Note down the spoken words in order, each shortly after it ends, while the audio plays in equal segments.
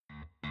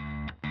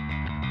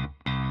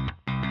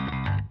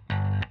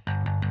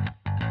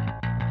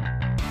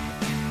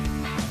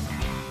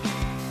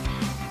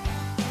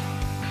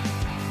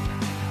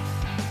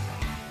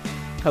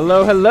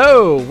Hello,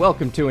 hello!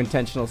 Welcome to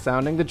Intentional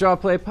Sounding, the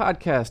Drawplay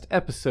Podcast,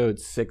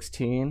 episode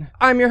 16.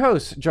 I'm your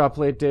host,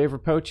 Drawplay Dave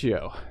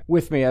Rapocchio.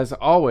 With me, as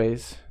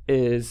always,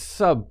 is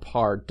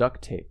subpar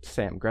duct tape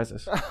Sam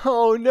Grezis.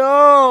 Oh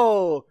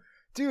no!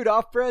 Dude,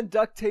 off-brand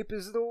duct tape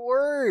is the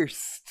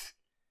worst!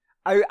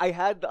 I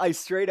had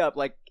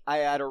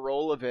a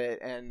roll of it,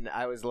 and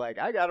I was like,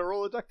 I got a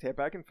roll of duct tape,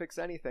 I can fix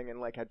anything,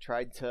 and I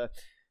tried to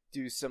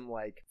do some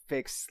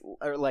fix,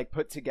 or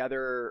put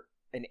together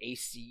an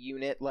AC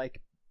unit,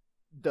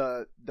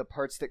 the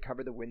parts that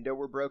cover the window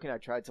were broken. I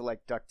tried to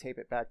duct tape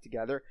it back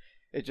together.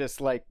 It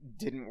just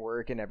didn't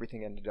work, and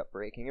everything ended up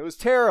breaking. It was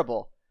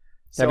terrible.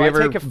 So Have you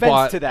ever take offense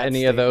bought to that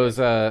any statement.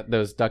 of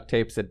those duct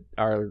tapes that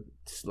are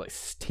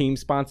team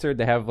sponsored?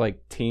 They have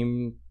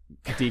team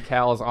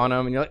decals on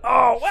them, and you're like,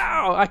 oh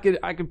wow, I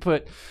could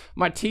put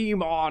my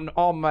team on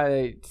all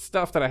my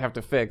stuff that I have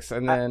to fix,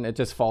 and then it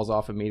just falls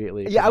off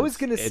immediately. Yeah, I was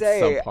gonna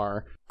say,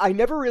 subpar. I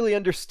never really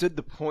understood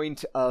the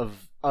point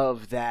of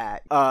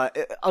that.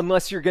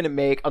 Unless you're gonna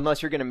make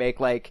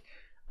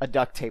a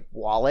duct tape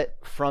wallet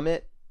from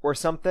it or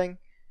something,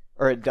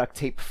 or a duct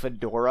tape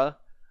fedora.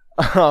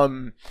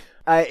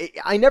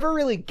 I never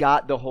really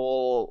got the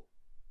whole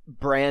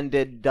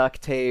branded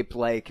duct tape,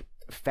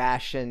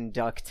 fashion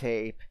duct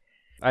tape.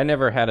 I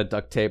never had a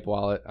duct tape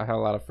wallet. I had a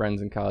lot of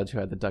friends in college who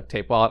had the duct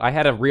tape wallet. I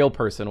had a real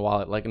person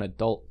wallet, like an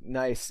adult.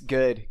 Nice,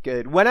 good.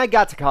 When I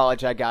got to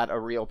college, I got a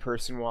real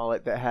person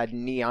wallet that had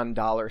neon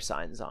dollar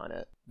signs on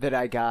it that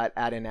I got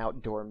at an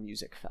outdoor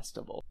music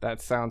festival.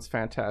 That sounds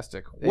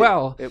fantastic.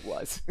 It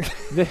was.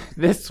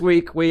 This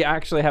week we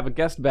actually have a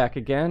guest back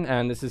again,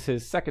 and this is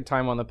his second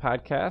time on the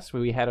podcast.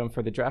 We had him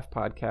for the draft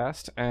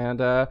podcast, and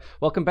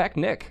welcome back,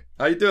 Nick.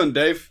 How you doing,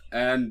 Dave?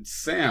 And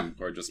Sam,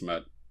 who I just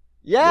met.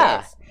 Yeah.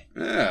 Yes.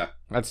 Yeah.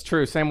 That's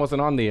true. Sam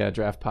wasn't on the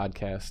draft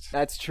podcast.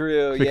 That's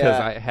true, because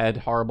yeah. I had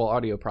horrible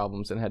audio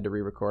problems and had to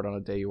re-record on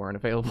a day you weren't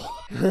available.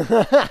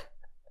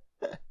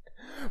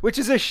 Which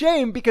is a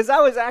shame, because I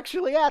was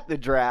actually at the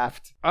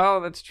draft. Oh,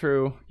 that's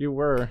true. You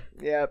were.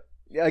 Yep.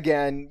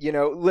 Again,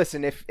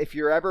 listen, if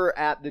you're ever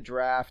at the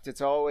draft,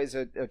 it's always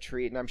a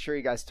treat, and I'm sure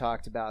you guys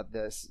talked about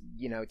this,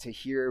 to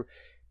hear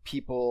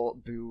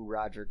people boo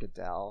Roger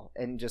Goodell,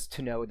 and just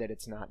to know that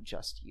it's not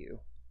just you.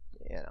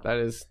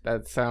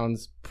 That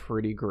sounds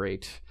pretty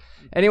great.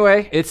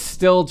 Anyway, it's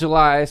still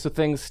July, so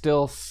things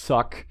still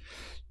suck.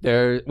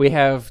 We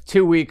have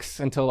 2 weeks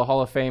until the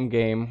Hall of Fame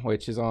game,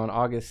 which is on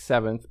August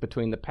 7th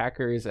between the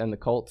Packers and the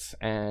Colts.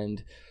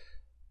 And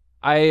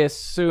I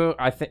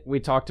think we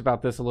talked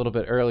about this a little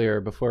bit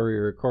earlier before we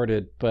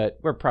recorded, but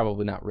we're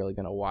probably not really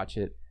going to watch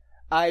it.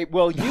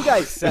 You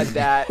guys said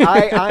that.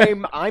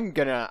 I'm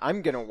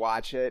gonna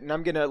watch it, and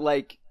I'm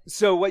gonna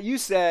So what you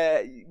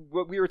said,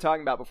 what we were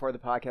talking about before the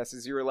podcast,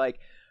 is you were like,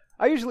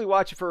 I usually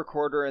watch it for a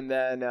quarter and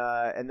then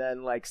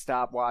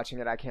stop watching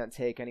it. I can't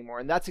take anymore,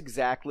 and that's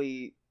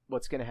exactly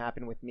what's gonna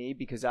happen with me,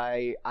 because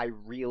I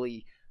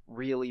really,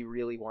 really,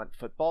 really want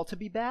football to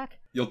be back.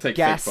 You'll take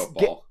fake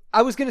football.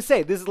 I was gonna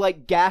say, this is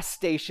like gas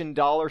station,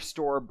 dollar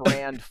store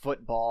brand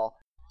football.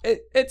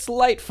 It's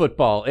light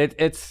football.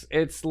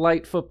 It's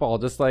light football,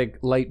 just like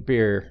light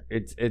beer.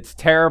 It's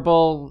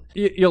terrible.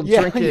 You'll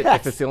drink it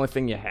if it's the only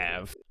thing you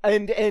have.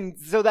 And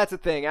so that's the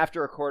thing.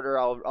 After a quarter,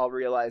 I'll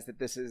realize that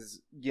this is,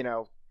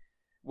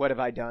 what have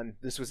I done?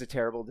 This was a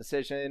terrible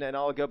decision, and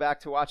I'll go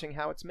back to watching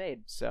how it's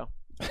made. So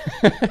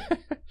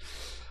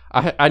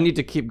I need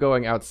to keep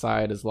going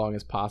outside as long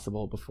as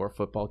possible before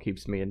football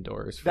keeps me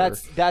indoors for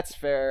that's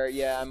fair.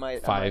 Yeah, I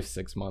might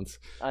 6 months.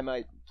 I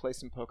might play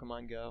some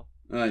Pokemon Go.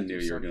 I knew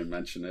you were going to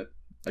mention it.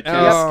 I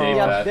can't escape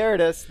that. There it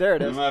is.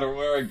 No matter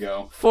where I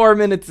go. 4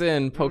 minutes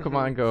in,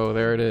 Pokemon Go.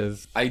 There it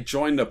is. I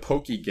joined a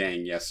Poke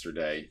Gang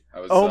yesterday.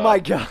 My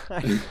god!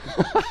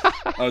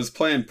 I was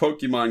playing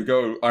Pokemon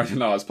Go. I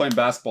was playing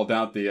basketball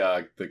down at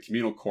the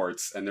communal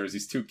courts, and there's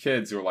these two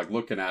kids who were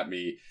looking at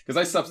me because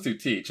I substitute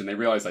teach, and they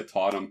realized I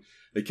taught them.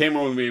 They came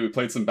over with me. We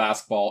played some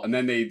basketball, and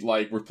then they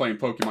were playing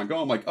Pokemon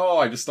Go. I'm like, oh,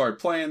 I just started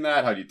playing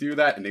that. How do you do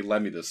that? And they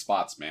led me to the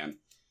spots, man.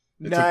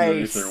 It took me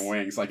underneath their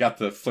wings. I got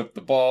to flip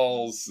the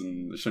balls,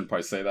 and I shouldn't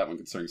probably say that when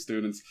concerning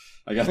students.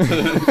 I got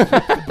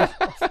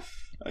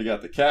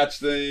to catch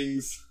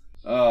things.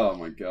 Oh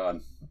my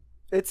god.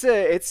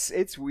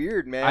 It's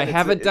weird, man. I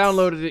haven't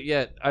downloaded it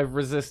yet. I've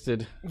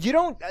resisted. You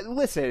don't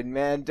listen,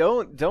 man.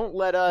 Don't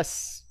let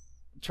us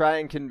try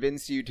and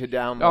convince you to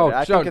download it.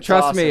 I think it's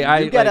trust awesome. me.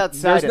 There's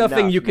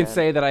nothing enough, you can man.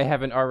 say that I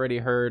haven't already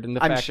heard, and the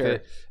fact sure.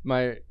 that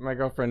my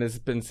girlfriend has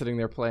been sitting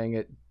there playing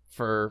it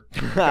for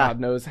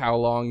God knows how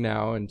long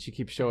now, and she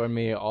keeps showing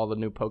me all the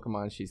new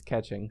Pokemon she's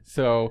catching.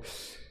 So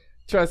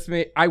trust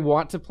me, I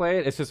want to play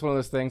it. It's just one of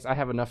those things. I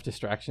have enough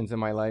distractions in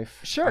my life.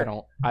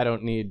 Sure. I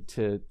don't need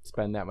to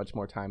spend that much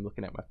more time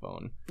looking at my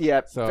phone. Yeah,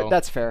 so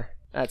that's fair.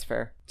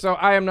 So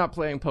I am not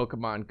playing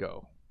Pokemon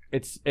Go.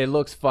 It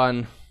looks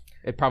fun.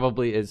 It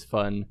probably is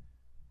fun.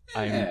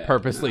 I'm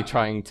purposely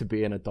trying to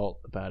be an adult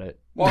about it.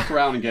 Walk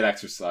around and get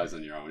exercise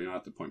on your own. You don't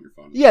have to point your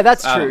phone. Yeah,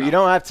 that's true. You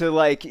don't have to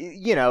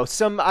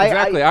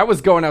Exactly. I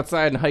was going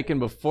outside and hiking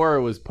before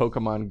it was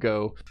Pokemon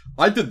Go.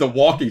 I did the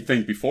walking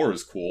thing before it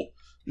was cool.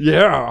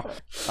 Yeah,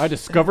 I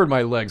discovered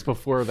my legs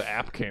before the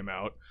app came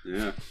out.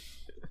 Yeah,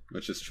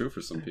 which is true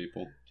for some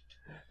people.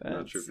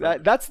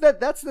 That's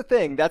the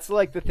thing. That's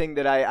like the thing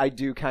that I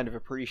do kind of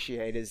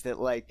appreciate is that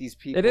like these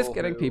people. It is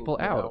getting people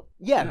out.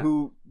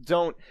 Who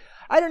don't.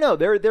 I don't know.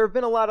 There have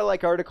been a lot of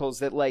like articles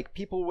that like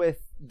people with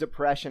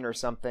depression or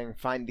something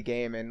find the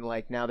game and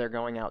like now they're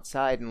going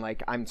outside and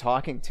like I'm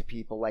talking to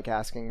people like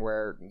asking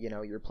where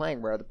you're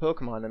playing, where are the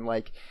Pokemon, and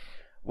like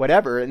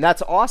whatever, and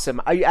that's awesome.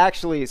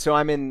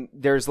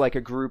 There's like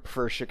a group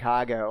for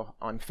Chicago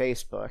on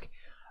Facebook,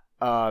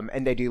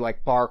 and they do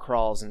like bar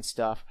crawls and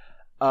stuff.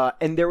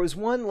 And there was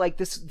one like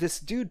this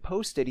dude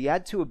posted. He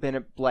had to have been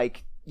a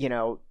 60s,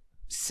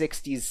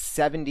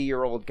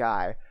 70-year-old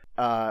guy,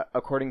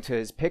 according to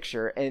his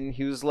picture, and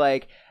he was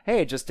like,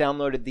 "Hey, just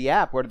downloaded the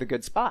app. What are the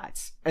good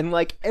spots?" And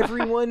like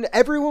everyone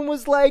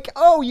was like,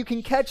 "Oh, you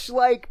can catch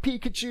like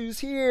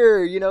Pikachus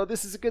here.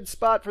 This is a good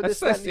spot for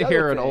this." That's nice to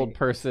hear an thing. old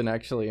person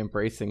actually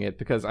embracing it,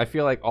 because I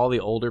feel like all the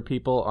older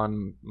people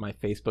on my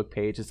Facebook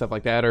page and stuff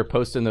like that are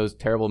posting those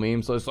terrible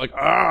memes. So it's like,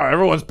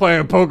 everyone's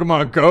playing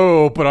Pokemon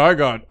Go, but I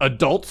got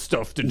adult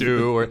stuff to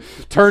do, or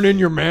turn in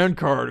your man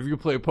card if you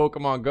play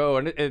Pokemon Go,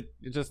 and it's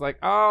just like,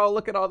 oh,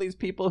 look at all these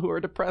people who are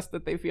depressed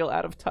that they feel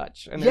out of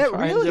touch, and they're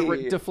trying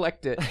to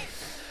deflect it.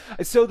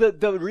 So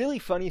the really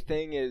funny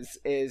thing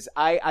is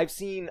I've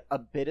seen a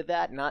bit of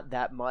that, not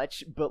that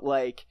much, but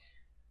like,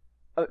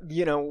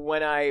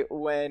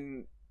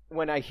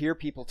 when I hear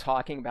people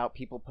talking about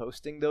people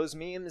posting those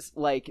memes,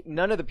 like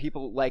none of the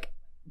people like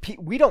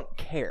we don't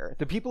care.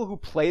 The people who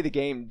play the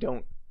game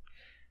don't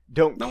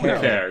care. No one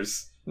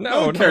cares.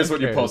 No one cares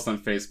what you post on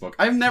Facebook.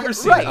 I've never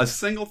seen a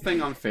single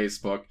thing on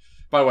Facebook.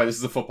 By the way, this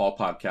is a football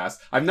podcast.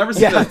 I've never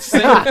seen a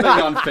single thing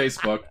on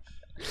Facebook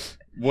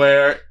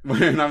where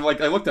when I'm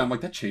like, I looked at it, I'm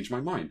like, that changed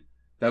my mind.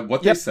 That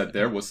what they said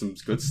there was some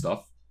good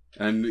stuff,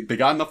 and they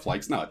got enough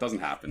likes. No, it doesn't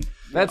happen.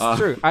 That's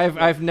true.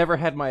 I've never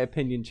had my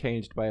opinion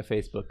changed by a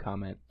Facebook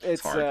comment.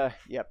 It's hard.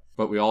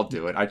 But we all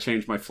do it. I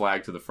changed my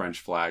flag to the French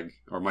flag,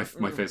 or my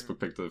Facebook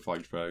pic to the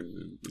French flag.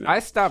 I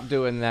stopped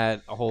doing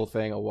that whole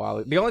thing a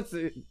while.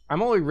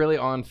 I'm only really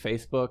on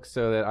Facebook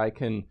so that I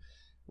can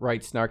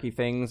write snarky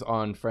things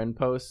on friend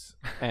posts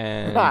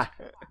and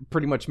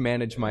pretty much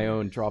manage my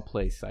own draw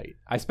play site.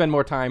 I spend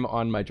more time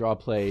on my draw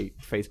play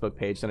Facebook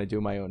page than I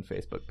do my own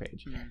Facebook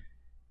page.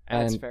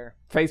 And that's fair.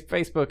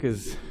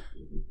 Facebook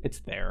it's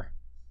there.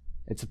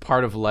 It's a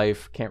part of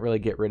life. Can't really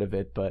get rid of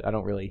it, but I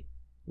don't really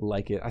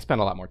like it. I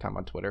spend a lot more time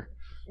on Twitter.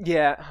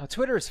 Yeah,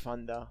 Twitter is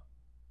fun though.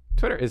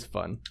 Twitter is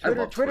fun.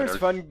 Twitter's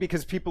fun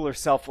because people are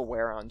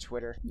self-aware on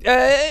Twitter.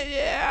 That's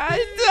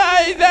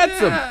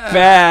a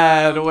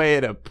bad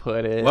way to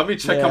put it. Let me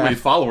check how many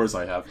followers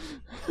I have.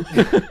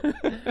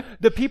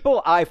 The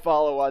people I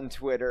follow on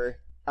Twitter,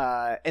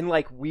 and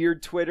like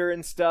weird Twitter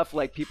and stuff,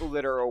 like people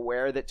that are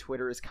aware that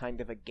Twitter is kind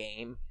of a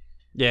game.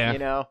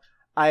 Yeah.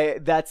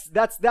 That's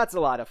a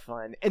lot of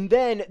fun. And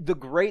then the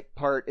great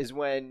part is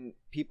when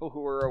people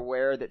who are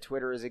aware that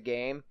Twitter is a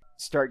game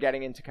start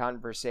getting into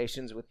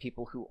conversations with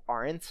people who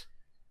aren't,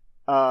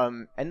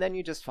 and then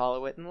you just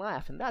follow it and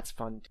laugh, and that's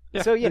fun.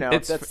 Yeah, so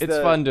it's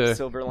fun to.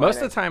 Silver lining. Most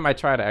of the time, I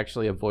try to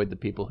actually avoid the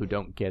people who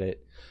don't get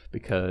it,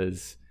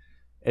 because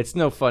it's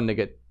no fun to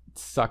get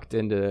sucked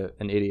into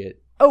an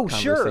idiot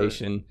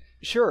conversation.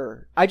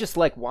 Sure. I just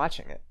like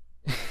watching it.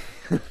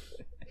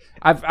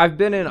 I've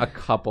been in a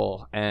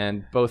couple,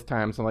 and both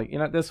times I'm like,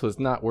 this was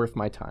not worth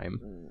my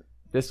time.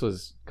 This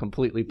was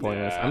completely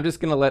pointless. Yeah. I'm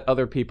just gonna let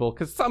other people,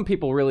 because some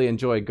people really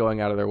enjoy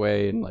going out of their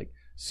way and like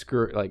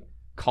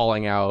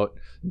calling out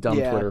dumb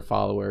Twitter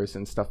followers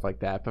and stuff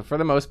like that. But for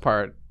the most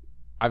part,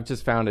 I've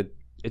just found it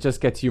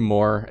just gets you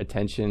more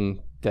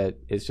attention. That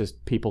is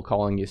just people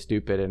calling you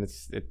stupid, and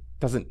it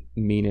doesn't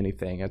mean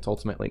anything. It's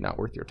ultimately not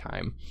worth your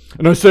time.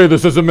 And I say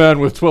this as a man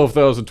with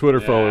 12,000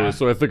 Twitter followers,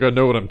 so I think I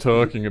know what I'm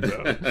talking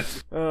about.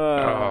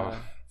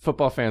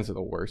 Football fans are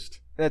the worst.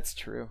 That's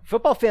true.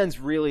 Football fans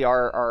really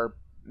are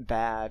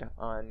bad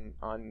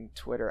on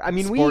Twitter. I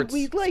mean, sports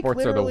we like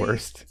sports are the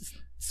worst.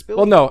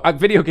 Well, no,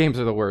 video games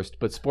are the worst,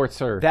 but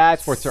sports are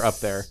up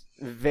there.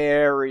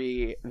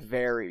 Very,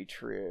 very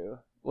true.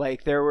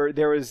 Like there were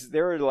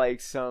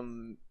like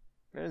some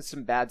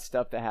bad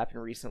stuff that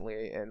happened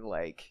recently in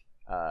like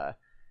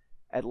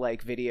at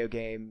like video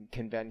game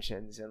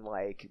conventions, and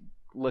like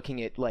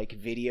looking at like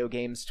video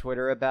games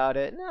Twitter about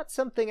it. Not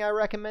something I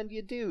recommend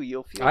you do.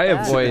 You'll feel I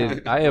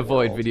bad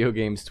avoid video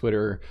games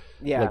Twitter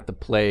like the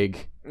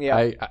plague.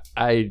 Yeah.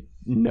 I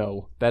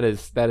know that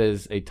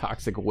is a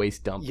toxic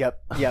waste dump.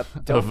 Yep.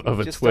 of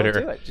a Twitter.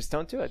 Don't do it. Just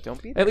don't do it.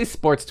 Don't be there. At least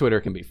sports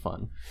Twitter can be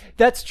fun.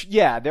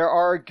 There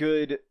are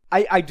good.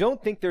 I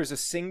don't think there's a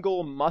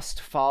single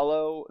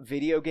must-follow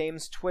video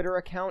games Twitter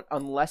account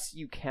unless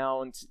you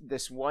count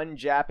this one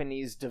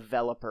Japanese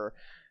developer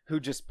who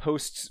just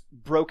posts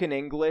broken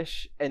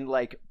English and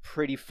like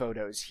pretty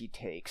photos he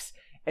takes,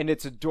 and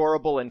it's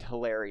adorable and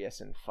hilarious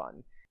and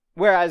fun.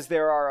 Whereas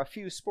there are a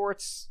few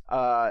sports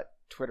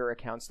Twitter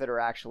accounts that are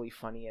actually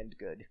funny and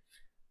good.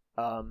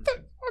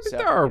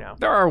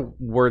 There are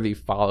worthy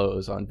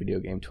follows on video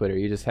game Twitter.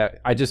 You just have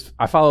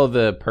I follow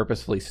the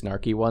purposefully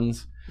snarky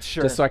ones.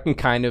 Sure. just so I can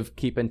kind of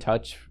keep in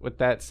touch with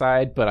that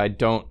side, but I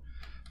don't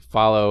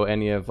follow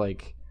any of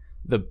like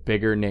the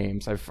bigger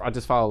names. I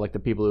just follow like the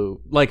people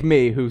who, like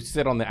me, who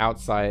sit on the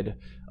outside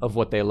of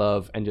what they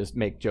love and just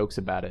make jokes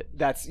about it.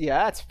 That's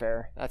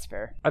fair. That's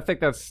fair. I think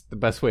that's the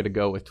best way to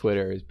go with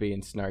Twitter, is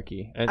being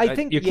snarky. And I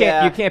think you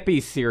can't be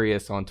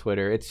serious on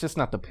Twitter. It's just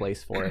not the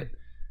place for it.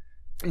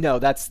 No,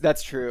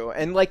 that's true.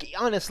 And like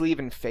honestly,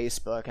 even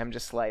Facebook, I'm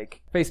just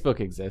like, Facebook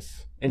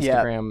exists.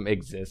 Instagram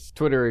exists.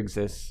 Twitter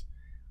exists.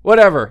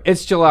 Whatever.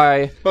 It's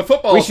July. But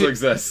football also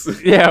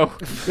exists. Yeah.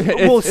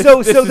 well,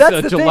 so that's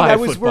the thing. July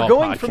We're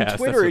going from podcast.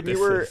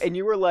 Twitter, and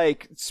you were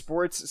like,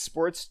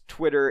 sports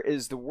Twitter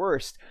is the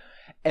worst,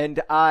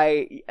 and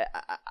I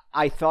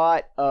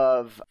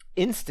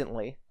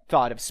instantly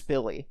thought of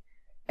Spilly,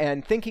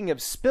 and thinking of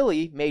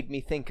Spilly made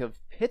me think of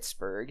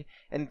Pittsburgh,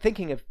 and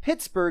thinking of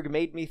Pittsburgh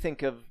made me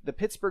think of the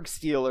Pittsburgh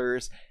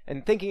Steelers,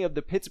 and thinking of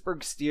the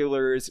Pittsburgh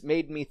Steelers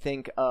made me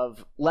think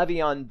of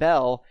Le'Veon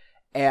Bell.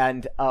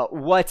 And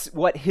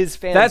what his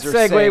fans that are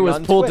saying segue was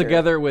on pulled Twitter.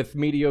 Together with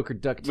mediocre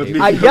duct tape.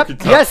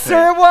 Yes,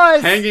 sir, it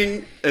was.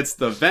 It's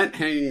the vent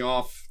hanging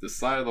off the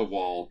side of the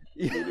wall.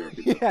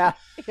 Yeah,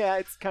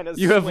 it's kind of.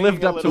 You have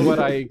lived up to what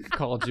I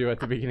called you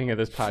at the beginning of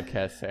this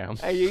podcast, Sam.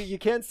 You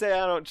can't say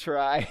I don't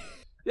try.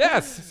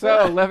 Yes.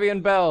 So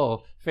Le'Veon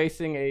Bell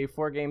facing a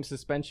 4-game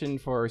suspension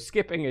for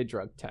skipping a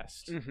drug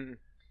test. Mm-hmm.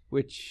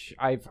 Which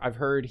I've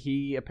heard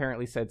he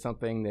apparently said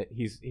something that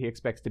he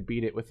expects to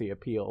beat it with the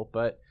appeal,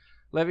 but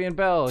Le'Veon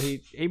Bell,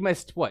 he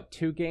missed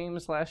 2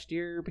 games last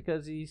year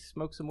because he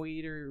smoked some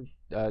weed or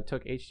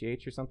took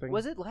HGH or something.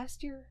 Was it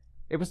last year?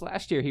 It was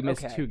last year. He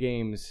missed 2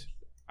 games.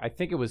 I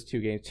think it was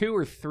 2 games, 2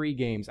 or 3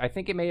 games. I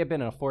think it may have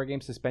been a 4-game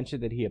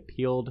suspension that he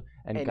appealed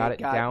and got it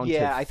down to 3.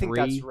 Yeah, I think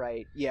that's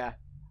right. Yeah.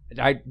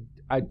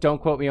 I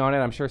don't quote me on it.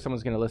 I'm sure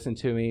someone's going to listen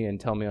to me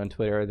and tell me on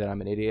Twitter that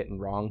I'm an idiot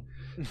and wrong,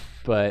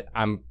 but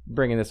I'm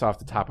bringing this off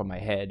the top of my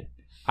head.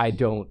 I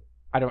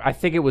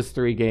think it was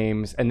 3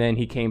 games, and then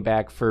he came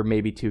back for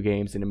maybe 2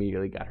 games and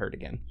immediately got hurt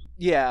again.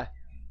 Yeah,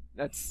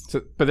 but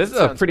this is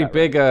a pretty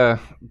big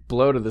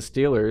blow to the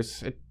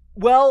Steelers.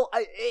 Well,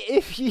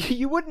 if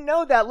you wouldn't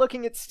know that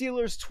looking at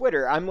Steelers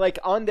Twitter, I'm like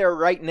on there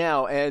right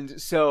now, and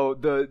so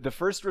the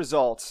first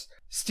results: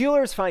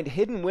 Steelers find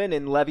hidden win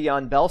in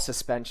Le'Veon Bell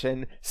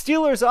suspension.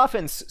 Steelers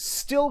offense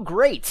still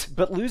great,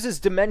 but loses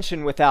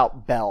dimension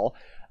without Bell.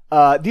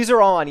 These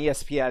are all on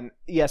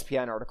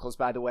ESPN articles,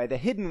 by the way. The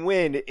hidden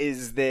win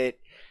is that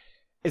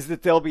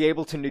they'll be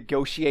able to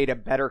negotiate a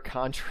better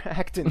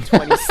contract in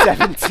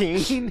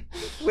 2017,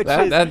 which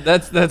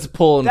that's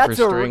pulling for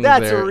strings.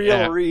 That's there. a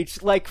real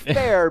reach. Like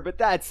fair, but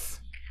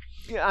that's.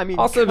 I mean,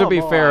 also to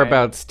be fair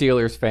about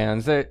Steelers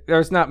fans,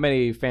 there's not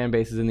many fan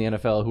bases in the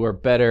NFL who are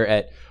better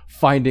at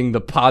finding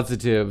the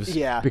positives.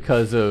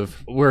 Because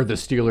of where the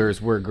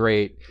Steelers were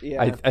great.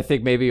 Yeah. I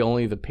think maybe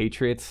only the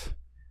Patriots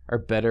are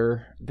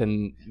better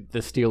than the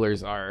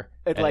Steelers are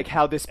at like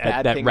how this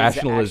bad that thing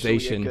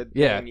rationalization. Is actually a good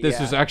thing.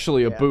 This is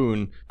actually a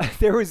boon.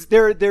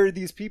 There are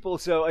these people.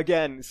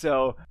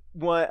 So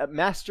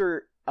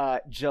Master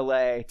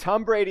Jaleh,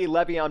 Tom Brady,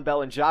 Le'Veon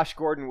Bell, and Josh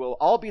Gordon will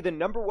all be the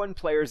number 1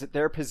 players at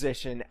their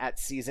position at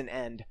season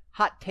end.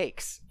 Hot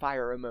takes,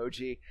 fire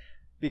emoji,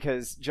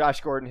 because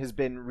Josh Gordon has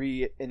been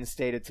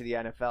reinstated to the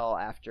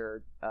NFL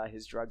after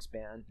his drugs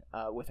ban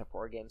with a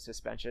 4-game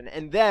suspension,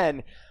 and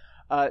then.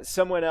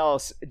 Someone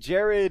else,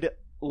 Jared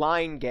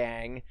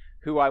Linegang,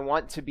 who I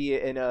want to be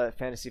in a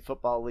fantasy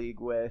football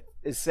league with,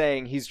 is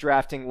saying he's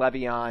drafting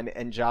Le'Veon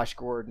and Josh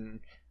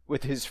Gordon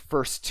with his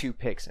first 2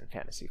 picks in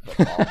fantasy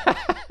football.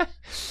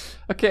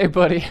 Okay,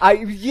 buddy.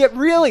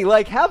 Really,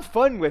 like, have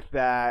fun with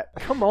that.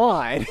 Come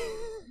on.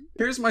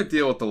 Here's my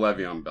deal with the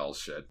Le'Veon Bell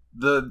shit.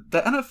 The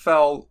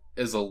NFL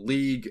is a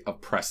league of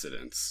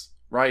precedents,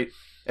 right?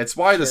 It's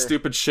why the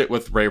stupid shit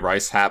with Ray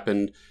Rice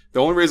happened. The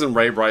only reason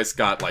Ray Rice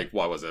got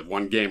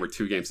 1 game or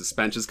 2 game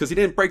suspensions because he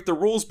didn't break the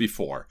rules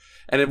before,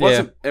 and it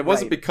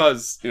wasn't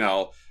because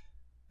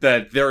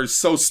that they're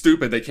so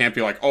stupid they can't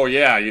be like, oh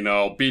yeah,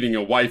 beating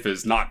a wife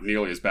is not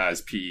nearly as bad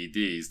as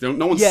PEDs.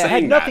 No one's saying that. It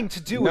had nothing to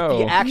do with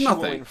the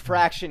actual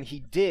infraction he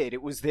did.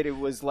 It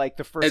was like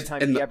the first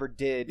time he ever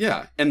did.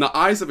 Yeah, in the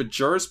eyes of a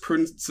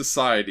jurisprudence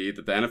society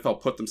that the NFL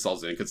put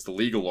themselves in, because the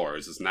League of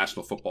Lawyers is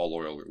National Football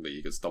Lawyer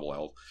League, it's double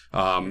L.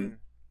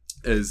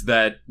 Is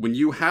that when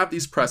you have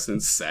these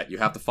precedents set, you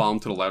have to follow them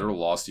to the letter of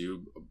the law. So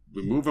you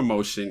remove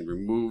emotion,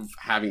 remove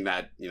having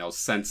that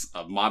sense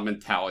of mob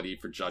mentality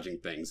for judging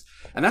things,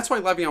 and that's why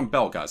Le'Veon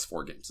Bell got his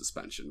 4-game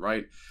suspension.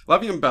 Right,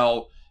 Le'Veon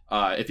Bell.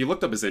 If you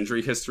looked up his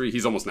injury history,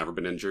 he's almost never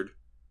been injured,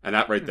 and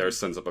that right there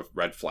sends up a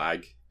red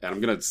flag. And I'm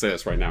gonna say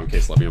this right now in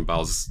case Le'Veon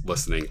Bell's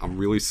listening. I'm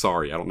really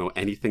sorry. I don't know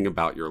anything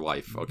about your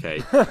life. Okay,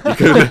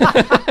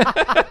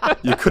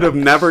 you could have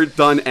never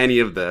done any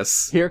of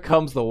this. Here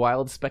comes the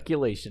wild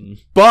speculation.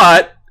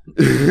 But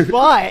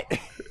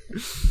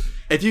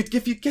if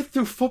you get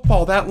through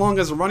football that long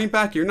as a running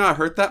back, you're not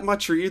hurt that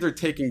much. You're either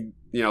taking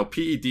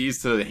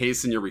PEDs to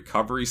hasten your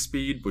recovery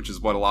speed, which is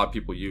what a lot of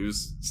people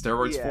use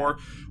steroids Yeah. for,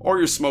 or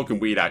you're smoking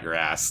weed out your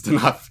ass to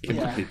not feel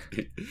Yeah.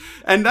 anything.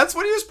 And that's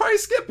what he was probably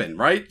skipping,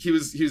 right? He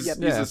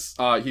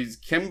Yep. He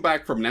came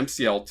back from an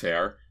MCL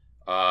tear.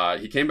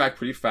 He came back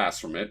pretty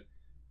fast from it,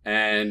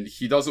 and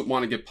he doesn't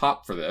want to get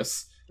popped for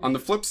this. On the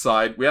flip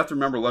side, we have to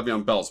remember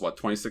Le'Veon Bell's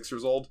 26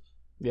 years old?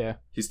 Yeah.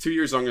 He's 2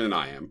 years younger than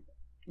I am.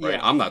 Right? Yeah.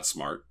 I'm not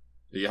smart.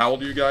 How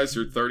old are you guys?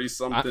 You're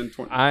 30-something?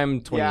 20?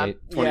 I'm 28.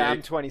 Yeah, 28?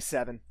 I'm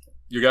 27.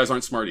 You guys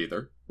aren't smart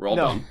either. We're all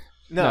No. dumb.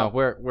 No,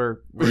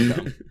 we're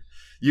dumb.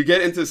 You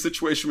get into a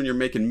situation when you're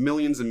making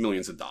millions and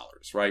millions of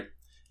dollars, right?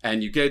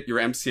 And you get your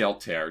MCL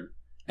teared,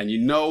 and you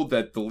know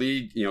that the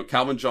league,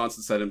 Calvin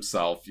Johnson said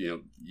himself,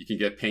 you can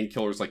get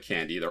painkillers like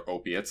candy. They're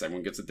opiates.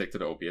 Everyone gets addicted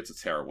to opiates.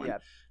 It's heroin.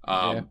 Yep.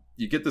 Yeah.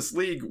 You get this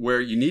league where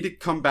you need to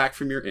come back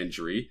from your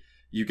injury.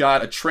 You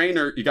got a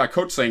trainer, you got a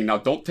coach saying, now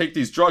don't take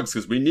these drugs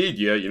because we need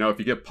you. If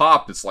you get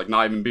popped, it's like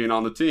not even being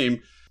on the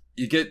team.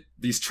 You get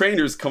these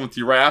trainers coming to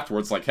you right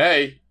afterwards like,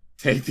 hey,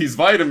 take these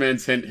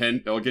vitamins, hint,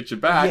 hint, it'll get you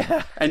back.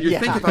 Yeah. And you Yeah.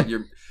 think about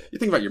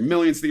your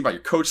millions, think about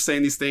your coach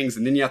saying these things,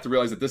 and then you have to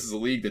realize that this is a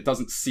league that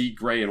doesn't see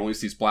gray and only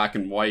sees black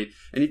and white.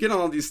 And you get on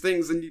all these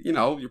things, and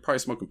you're probably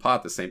smoking pot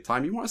at the same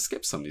time. You want to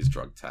skip some of these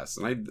drug tests,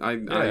 and I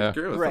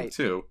agree with them Right.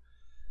 too.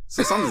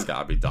 So something's got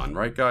to be done,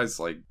 right, guys?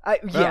 Like,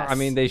 Yes. Well, I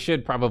mean, they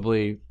should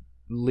probably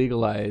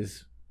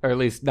legalize, or at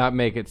least not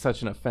make it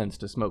such an offense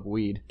to smoke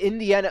weed. in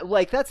the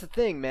that's the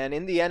thing, man.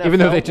 In the NFL, Even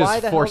though they why just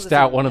the hell forced does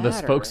out it one of the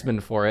matter? spokesmen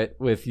for it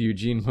with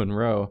Eugene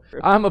Monroe.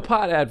 I'm a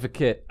pot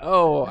advocate.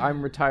 Oh,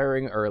 I'm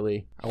retiring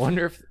early. I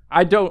wonder if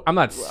I'm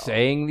not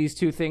saying these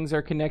two things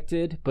are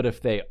connected, but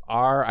if they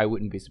are, I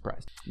wouldn't be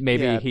surprised.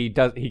 Maybe Yeah.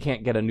 he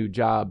can't get a new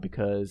job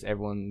because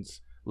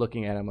everyone's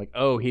looking at him like,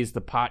 "Oh, he's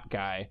the pot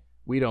guy.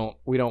 We don't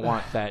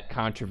want that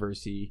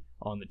controversy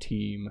on the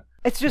team."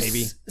 It's just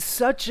Maybe.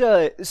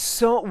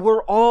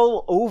 we're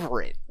all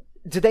over it.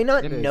 Do they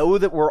not It is. know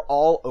that we're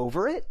all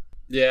over it?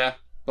 yeah,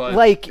 but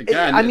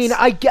Again, I mean,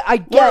 I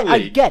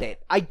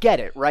get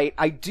it, right?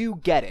 I do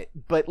get it,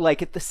 but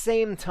at the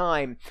same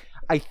time,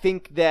 I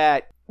think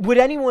that would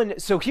anyone?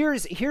 So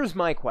here's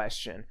my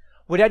question: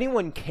 would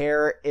anyone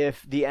care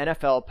if the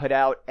NFL put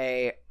out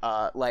a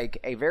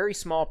very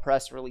small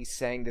press release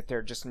saying that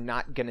they're just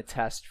not going to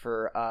test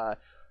for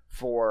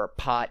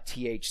pot,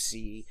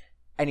 THC,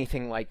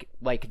 anything like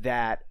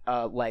that,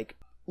 like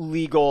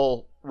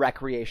legal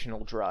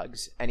recreational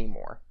drugs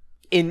anymore?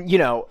 And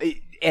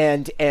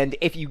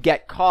if you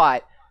get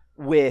caught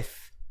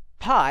with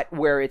pot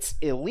where it's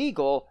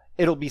illegal,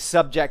 it'll be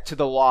subject to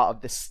the law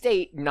of the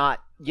state, not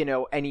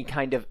any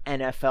kind of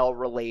NFL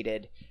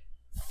related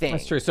thing.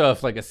 That's true. So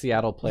if a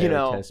Seattle player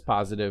know- tests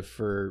positive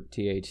for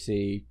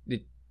THC,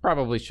 it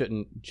probably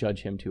shouldn't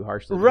judge him too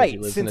harshly because Right, he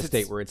lives in a since state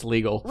it's- where it's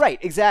legal. Right,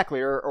 exactly.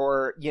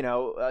 Or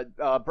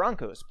a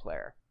Broncos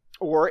player.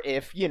 Or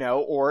if,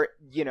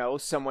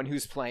 someone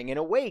who's playing an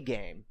away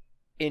game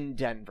in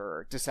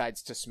Denver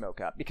decides to smoke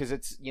up because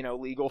it's,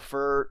 legal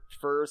for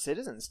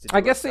citizens to do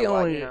I guess it. the So,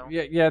 only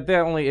the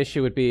only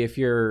issue would be if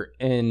you're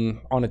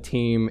on a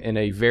team in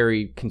a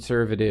very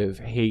conservative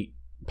hate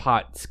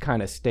pots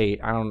kind of state.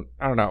 I don't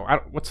know.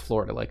 What's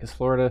Florida like? Is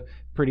Florida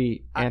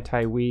pretty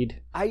anti-weed?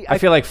 I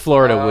feel like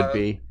Florida would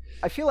be.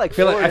 I feel like I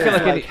feel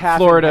like half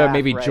and Florida, half,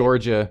 maybe right?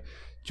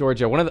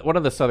 Georgia, one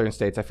of the southern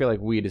states. I feel like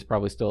weed is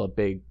probably still a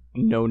big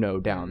no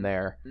down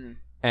there. Mm.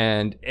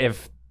 And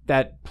if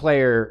that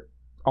player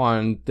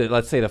on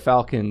let's say the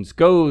Falcons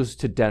goes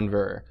to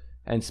Denver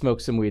and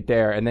smokes some weed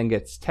there, and then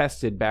gets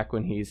tested back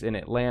when he's in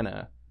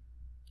Atlanta.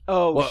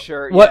 Oh, Well,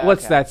 sure. What's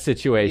okay. that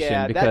situation?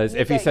 Yeah, Because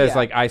if he that- says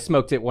yeah. I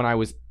smoked it when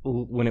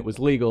it was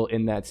legal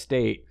in that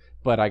state,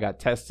 but I got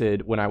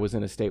tested when I was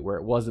in a state where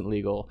it wasn't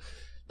legal,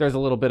 there's a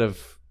little bit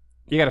of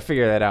you got to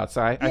figure that out.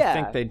 So I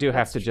think they do have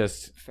that's to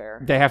just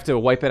fair. they have to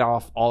wipe it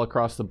off all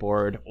across the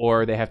board,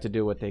 or they have to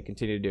do what they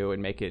continue to do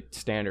and make it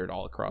standard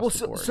all across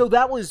the board. So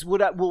that was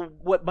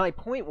what my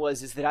point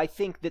was, is that I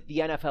think that the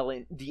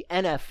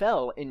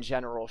NFL in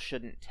general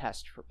shouldn't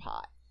test for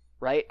pot,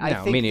 right?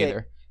 No, me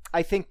neither.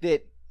 I think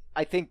that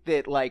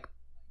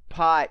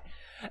pot,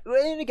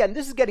 and again,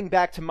 this is getting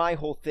back to my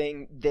whole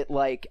thing that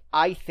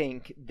I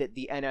think that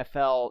the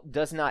NFL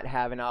does not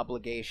have an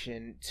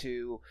obligation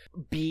to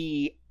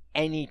be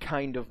any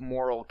kind of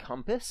moral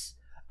compass.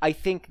 I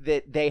think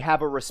that they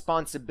have a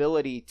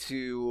responsibility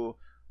to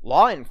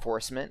law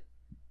enforcement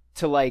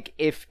to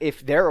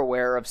if they're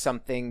aware of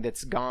something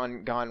that's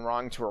gone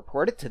wrong, to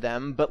report it to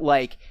them. But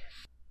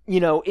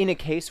in a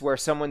case where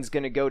someone's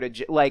going to go to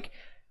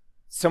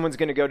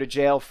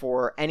jail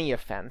for any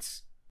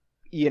offense,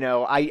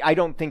 I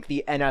don't think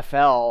the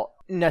NFL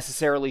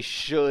necessarily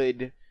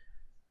should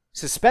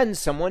suspend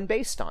someone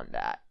based on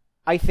that.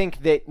 I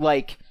think that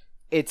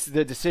it's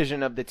the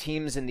decision of the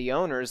teams and the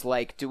owners.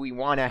 Do we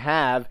want to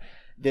have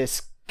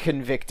this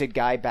convicted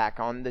guy back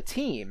on the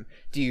team?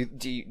 Do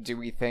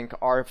we think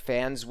our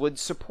fans would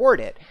support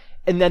it?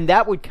 And then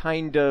that would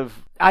kind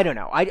of, I don't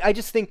know. I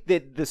just think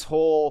that this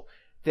whole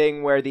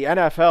thing where the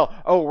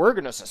NFL, we're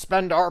going to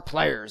suspend our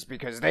players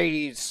because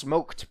they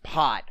smoked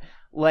pot.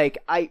 Like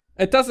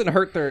it doesn't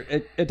hurt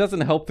it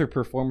doesn't help their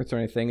performance or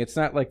anything. It's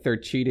not like they're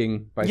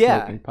cheating by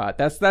Yeah. smoking pot.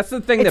 That's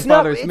the thing that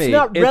not, bothers me. It's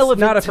not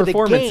relevant not a to the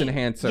performance game.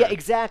 enhancer. Yeah,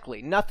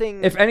 exactly.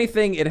 Nothing. If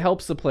anything, it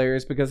helps the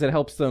players because it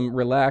helps them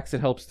relax.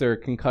 It helps their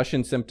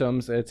concussion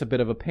symptoms. It's a bit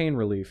of a pain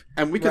relief.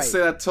 And we could Right. say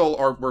that till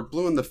we're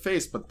blue in the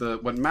face, but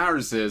what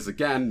matters is,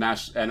 again,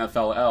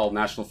 NFLL,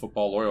 National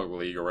Football Loyal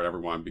League, or whatever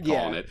we want to be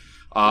calling it,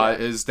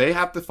 is they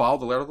have to follow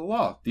the letter of the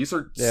law. These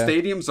are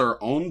stadiums are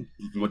owned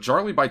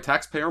majority by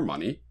taxpayer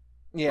money,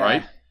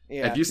 right?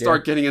 Yeah. If you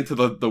start getting into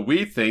the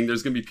weed thing,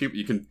 there's going to be people,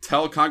 you can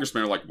tell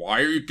congressmen are like, why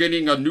are you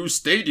getting a new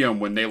stadium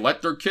when they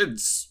let our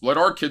kids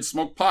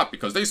smoke pot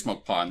because they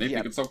smoke pot and they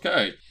think it's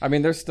okay? I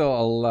mean, there's still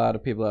a lot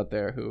of people out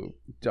there who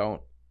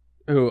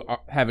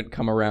haven't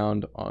come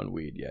around on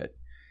weed yet.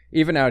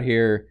 Even out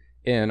here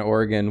in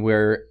Oregon,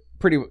 where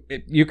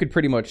you could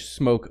pretty much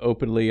smoke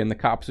openly, and the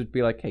cops would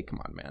be like, "Hey, come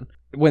on, man."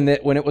 When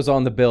it was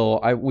on the bill,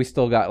 we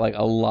still got like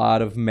a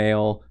lot of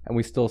mail, and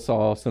we still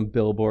saw some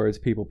billboards,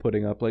 people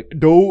putting up like,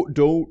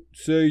 "Don't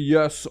say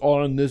yes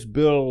on this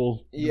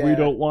bill. Yeah. We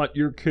don't want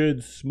your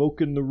kids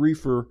smoking the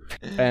reefer."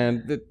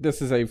 And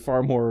this is a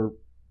far more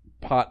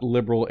pot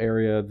liberal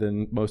area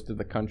than most of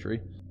the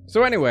country.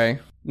 So anyway,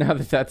 now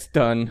that that's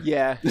done,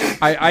 Yeah.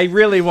 I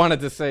really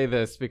wanted to say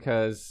this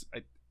because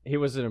he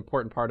was an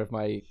important part of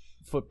my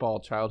football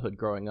childhood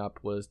growing up.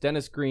 Was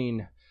Dennis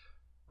Green.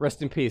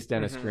 Rest in peace,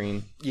 Dennis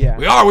Green. Yeah.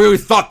 We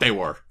always thought they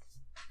were.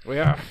 We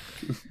are.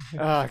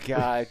 Oh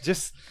god,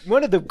 just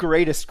one of the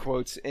greatest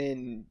quotes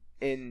in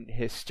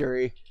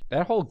history.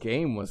 That whole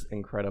game was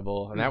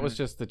incredible, and that was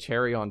just the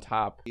cherry on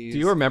top. Do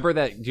you remember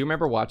that? Do you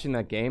remember watching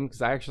that game?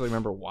 Because I actually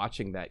remember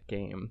watching that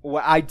game.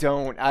 Well, I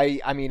don't.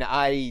 I mean,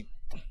 I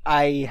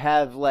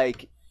have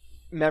like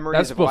memories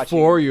That's of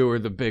before watching. you were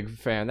the big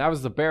fan. That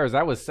was the Bears.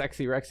 That was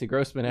Sexy Rexy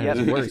Grossman at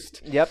his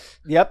worst.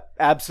 Yep,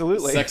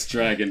 absolutely. Sex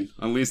Dragon.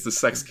 Unleash the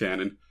sex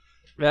cannon.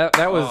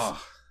 That was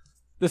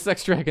the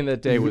sex dragon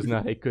that day was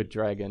not a good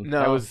dragon.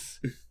 No. That was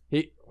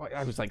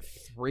I was like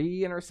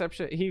 3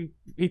 interception.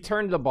 He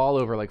turned the ball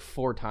over like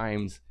 4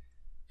 times,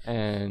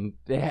 and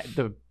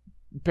the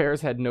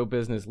Bears had no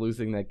business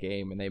losing that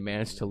game, and they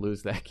managed to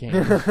lose that game.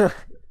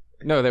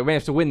 No, they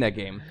managed to win that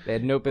game. They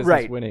had no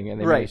business winning,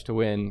 and they managed to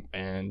win.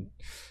 And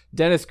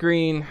Dennis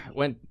Green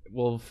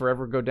will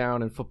forever go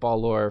down in football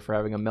lore for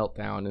having a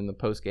meltdown in the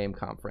post-game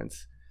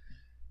conference.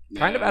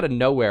 Kind of out of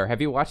nowhere.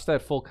 Have you watched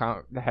that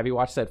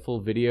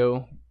full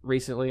video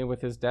recently with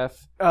his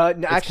death?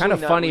 It's kind of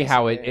funny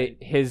how recently.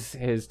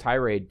 his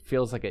tirade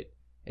feels like it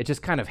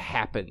just kind of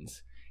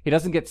happens. He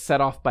doesn't get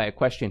set off by a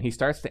question. He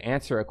starts to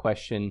answer a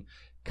question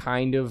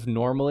kind of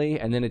normally,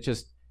 and then it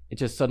just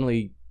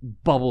suddenly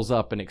bubbles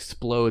up and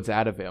explodes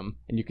out of him,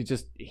 and you could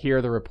just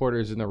hear the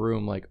reporters in the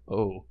room like,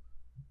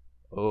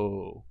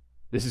 oh,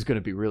 this is going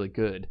to be really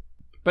good.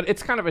 But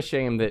it's kind of a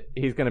shame that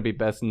he's going to be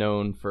best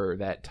known for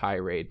that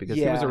tirade because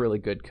he was a really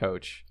good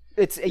coach.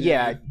 It's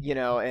you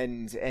know,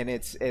 and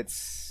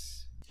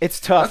it's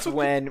tough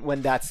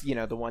when that's, you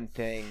know, the one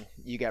thing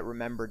you get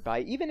remembered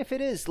by, even if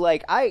it is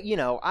like I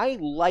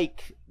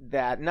like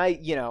that, and I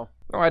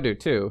do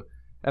too.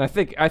 And I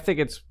think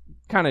it's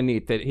kind of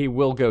neat that he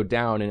will go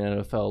down in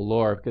NFL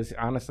lore because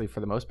honestly,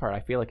 for the most part, I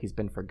feel like he's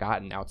been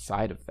forgotten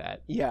outside of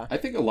that. Yeah. I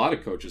think a lot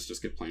of coaches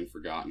just get plain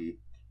forgotten.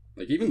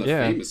 Like even the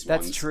famous ones.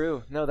 That's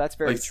true. No, that's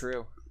very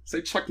true.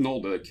 Say Chuck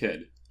Noll to a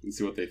kid and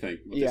see what they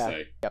think. What they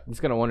say. Yep. I'm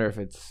just gonna wonder if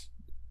it's,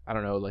 I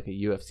don't know, like a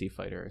UFC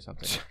fighter or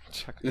something.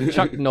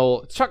 Chuck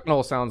Noll. Chuck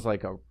Noll sounds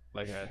like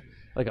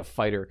a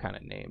fighter kind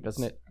of name,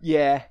 doesn't it?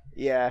 Yeah.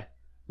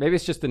 Maybe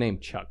it's just the name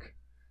Chuck.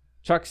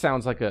 Chuck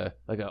sounds like a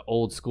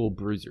old school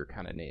bruiser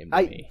kind of name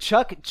to me.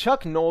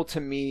 Chuck Noll to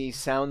me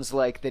sounds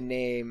like the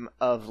name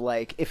of,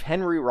 like, if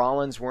Henry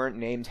Rollins weren't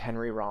named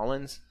Henry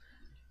Rollins,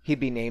 he'd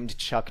be named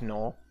Chuck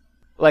Noll.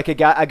 Like a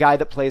guy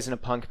that plays in a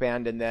punk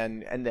band and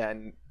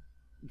then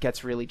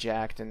gets really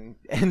jacked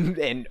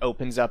and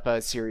opens up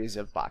a series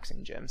of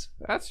boxing gyms.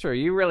 That's true.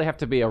 You really have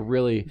to be a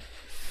really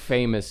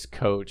famous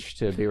coach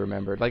to be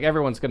remembered. Like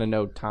everyone's gonna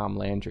know Tom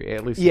Landry,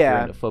 at least if you're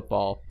into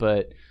football.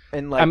 But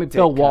and like I mean,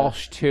 Bill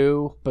Walsh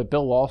too. But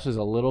Bill Walsh is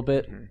a little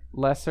bit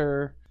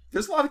lesser.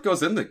 There's a lot that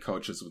goes into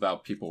coaches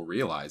without people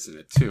realizing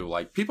it too.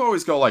 Like people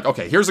always go like,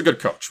 okay, here's a good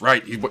coach,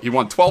 right? He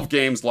won 12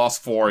 games,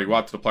 lost 4, he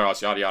went to the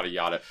playoffs, yada yada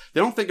yada.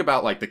 They don't think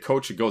about like the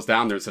coach who goes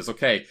down there and says,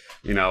 okay,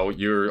 you know,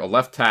 you're a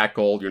left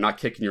tackle, you're not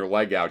kicking your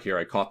leg out here.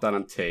 I caught that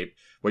on tape.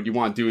 What you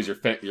want to do is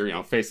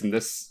you're facing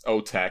this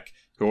O-Tech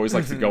who always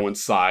likes to go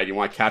inside. You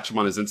want to catch him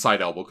on his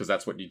inside elbow because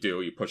that's what you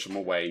do. You push him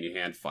away and you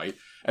hand fight.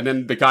 And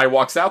then the guy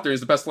walks out there,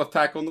 he's the best left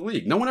tackle in the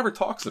league. No one ever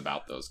talks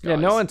about those guys. Yeah,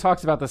 no one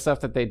talks about the stuff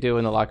that they do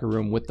in the locker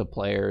room with the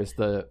players,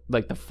 the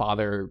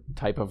father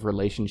type of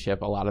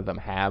relationship a lot of them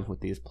have with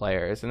these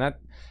players. And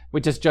that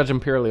we just judge them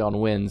purely on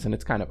wins, and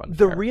it's kind of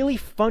unfair. The really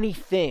funny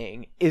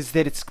thing is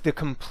that it's the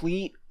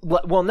complete,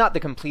 well, not the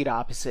complete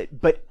opposite,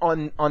 but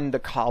on the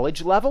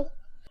college level,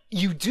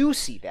 you do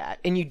see that,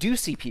 and you do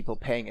see people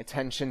paying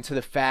attention to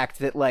the fact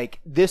that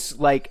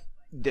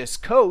this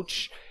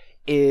coach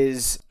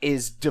is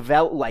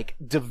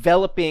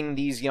developing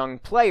these young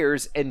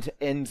players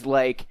and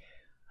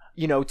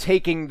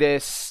taking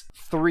this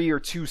 3 or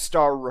 2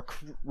 star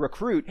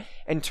recruit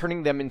and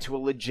turning them into a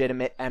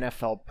legitimate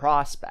NFL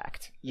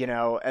prospect,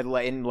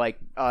 in like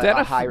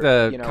a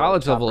higher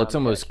college level. top It's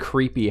almost pick.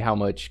 creepy how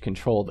much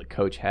control the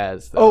coach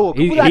has. Though.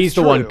 That's he's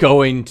the one true.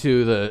 going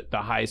to the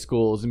high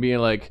schools and being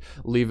like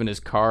leaving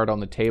his card on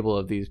the table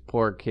of these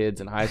poor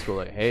kids in high school.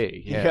 Like,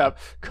 hey, Yep.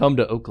 come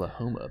to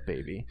Oklahoma,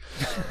 baby.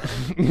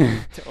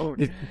 Oh,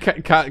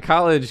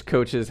 College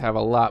coaches have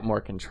a lot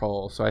more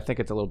control, so I think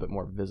it's a little bit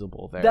more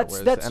visible there. That's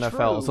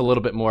NFL is a true.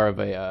 little bit more of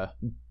a.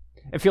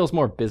 It feels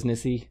more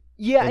businessy.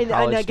 Yeah, than and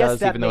college I guess does,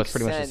 that even though makes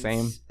it's pretty much the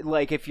sense. same.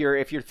 Like if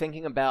you're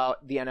thinking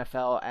about the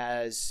NFL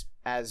as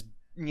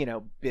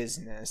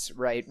business,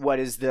 right? What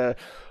is the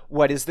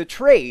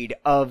trade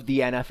of the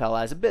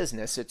NFL as a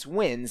business? It's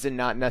wins and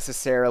not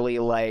necessarily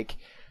like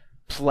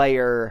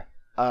player.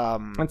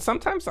 And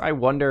sometimes I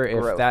wonder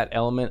if growth. that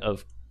element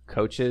of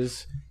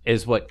coaches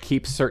is what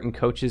keeps certain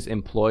coaches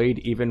employed,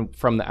 even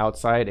from the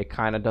outside. It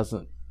kind of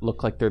doesn't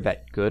look like they're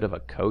that good of a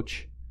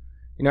coach.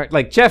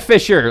 Like Jeff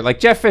Fisher. Like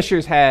Jeff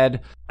Fisher's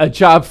had a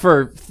job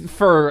for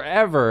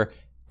forever,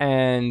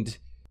 and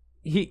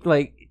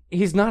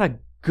he's not a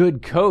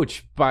good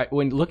coach. But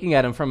when looking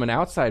at him from an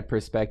outside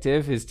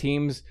perspective, his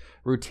teams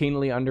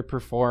routinely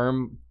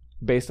underperform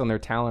based on their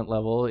talent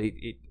level.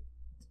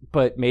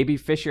 But maybe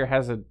Fisher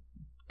has a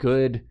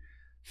good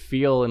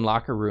feel in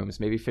locker rooms.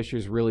 Maybe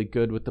Fisher's really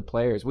good with the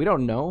players. We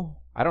don't know.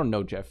 I don't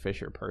know Jeff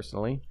Fisher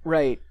personally.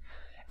 Right.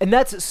 And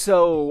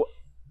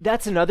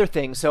that's another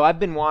thing. So I've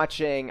been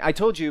watching, I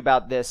told you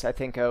about this, I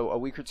think a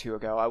week or two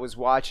ago. I was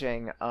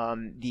watching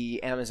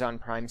the Amazon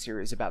Prime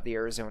series about the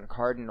Arizona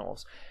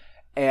Cardinals.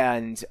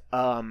 And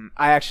I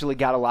actually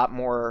got a lot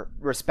more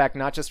respect,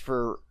 not just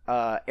for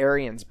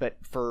Arians, but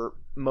for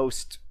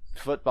most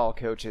football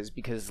coaches,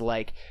 because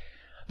like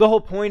the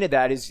whole point of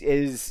that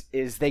is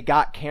they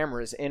got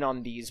cameras in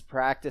on these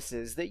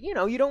practices that you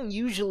don't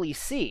usually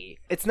see.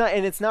 It's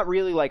not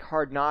really like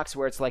Hard Knocks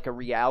where it's like a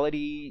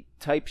reality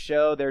type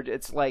show.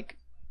 It's like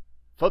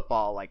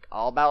football, like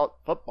all about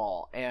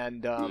football,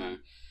 and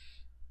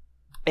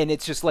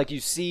it's just like you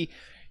see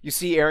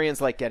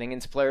Arians like getting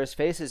into players'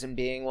 faces and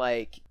being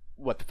like,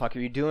 "What the fuck are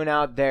you doing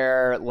out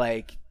there?"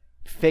 Like,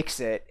 fix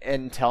it,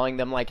 and telling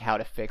them like how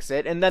to fix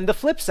it. And then the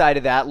flip side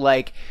of that,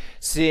 like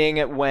seeing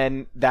it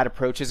when that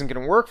approach isn't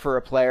going to work for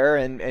a player,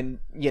 and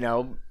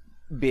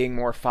being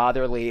more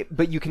fatherly.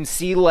 But you can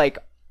see like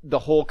the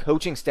whole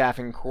coaching staff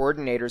and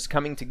coordinators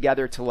coming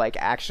together to like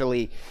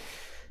actually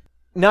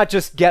not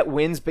just get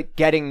wins, but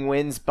getting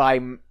wins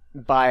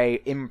by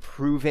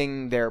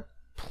improving their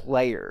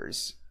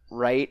players,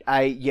 right?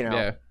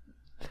 Yeah.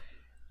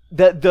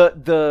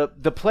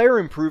 The player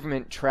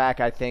improvement track,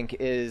 I think,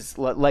 is,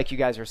 like you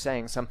guys are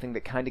saying, something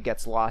that kind of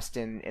gets lost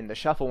in the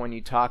shuffle when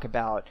you talk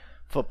about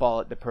football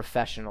at the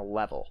professional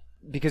level.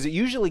 Because it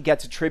usually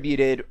gets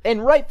attributed,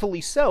 and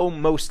rightfully so,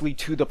 mostly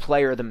to the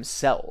player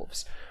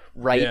themselves,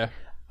 right?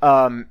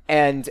 Yeah.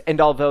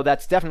 And although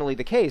that's definitely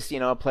the case,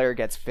 a player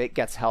gets fit,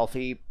 gets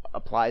healthy,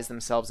 applies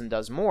themselves and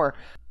does more,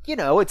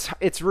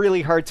 it's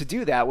really hard to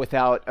do that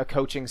without a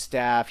coaching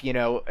staff,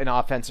 an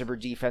offensive or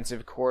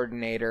defensive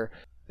coordinator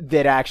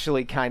that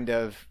actually kind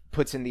of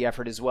puts in the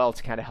effort as well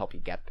to kind of help you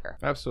get there.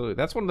 Absolutely.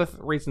 That's one of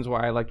the reasons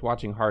why I liked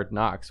watching Hard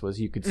Knocks,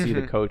 was you could see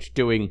the coach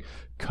doing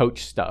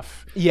coach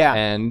stuff. Yeah.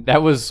 And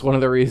that was one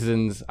of the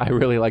reasons I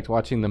really liked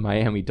watching the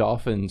Miami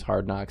Dolphins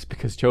Hard Knocks,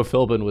 because Joe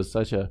Philbin was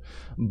such a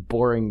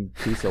boring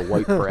piece of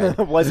white bread.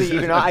 Was he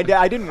even? I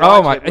didn't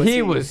watch it.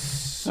 He was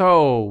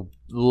so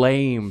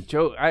lame.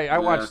 I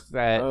watched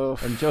that,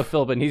 Oof. and Joe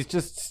Philbin, he's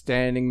just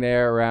standing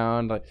there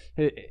around, like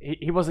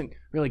he wasn't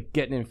really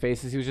getting in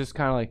faces. He was just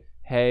kind of like,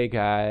 "Hey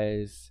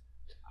guys,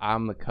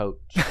 I'm the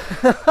coach.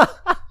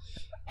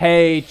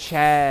 Hey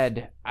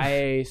Chad,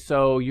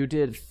 so you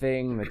did a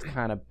thing that's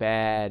kind of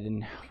bad,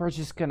 and we're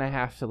just gonna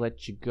have to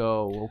let you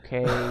go,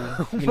 okay?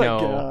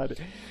 God.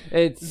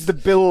 It's The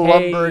Bill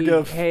Lumberg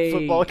of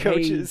football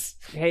coaches.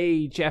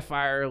 Hey, Jeff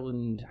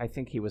Ireland, I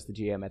think he was the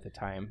GM at the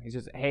time. He's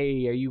just,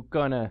 hey, are you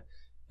gonna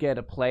get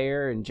a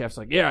player? And Jeff's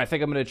like, yeah, I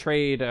think I'm gonna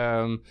trade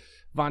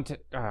Vontae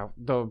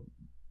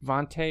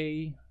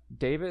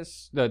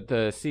Davis,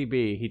 the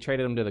CB. He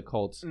traded him to the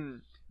Colts.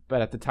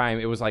 But at the time,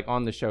 it was like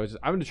on the show,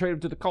 I'm going to trade him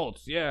to the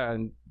Colts. Yeah.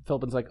 And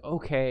Philbin's like,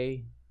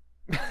 okay,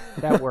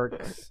 that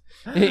works.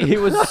 He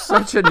was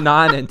such a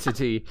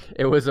non-entity.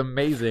 It was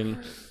amazing.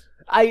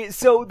 It's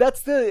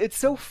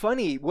so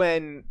funny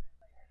when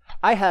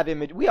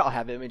we all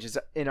have images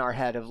in our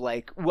head of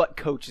like what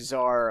coaches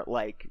are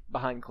like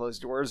behind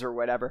closed doors or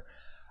whatever.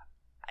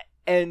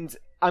 And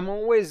I'm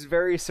always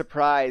very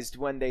surprised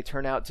when they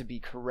turn out to be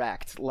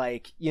correct.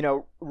 Like,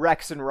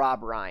 Rex and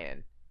Rob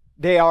Ryan.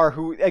 They are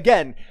who,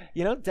 again,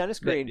 Dennis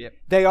Green, Yep.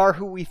 They are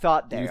who we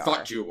thought they are. You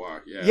thought you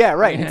were, yeah. Yeah,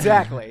 right,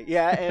 exactly.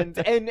 Yeah, and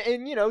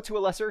to a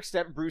lesser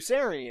extent, Bruce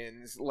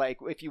Arians. Like,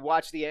 if you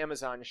watch the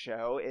Amazon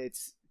show,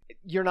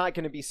 you're not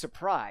going to be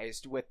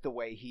surprised with the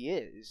way he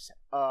is.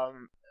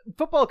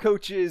 Football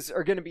coaches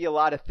are going to be a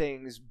lot of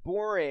things.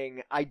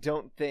 Boring, I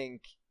don't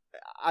think,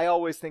 I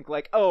always think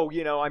like, oh,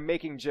 I'm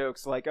making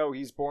jokes like, oh,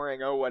 he's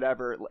boring, oh,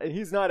 whatever.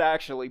 He's not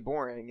actually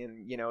boring,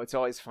 and it's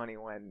always funny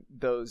when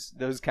those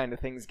kind of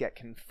things get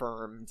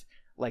confirmed,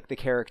 like the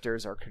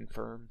characters are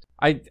confirmed.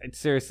 I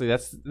seriously,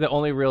 that's the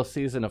only real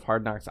season of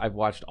Hard Knocks I've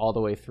watched all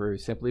the way through,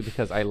 simply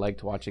because I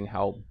liked watching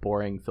how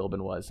boring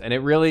Philbin was, and it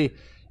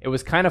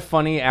was kind of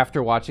funny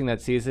after watching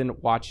that season,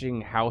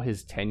 watching how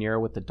his tenure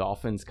with the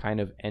Dolphins kind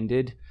of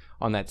ended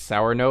on that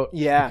sour note.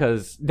 Yeah.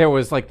 Because there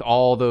was like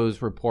all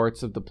those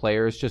reports of the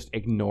players just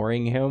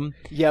ignoring him.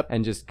 Yep.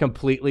 And just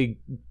completely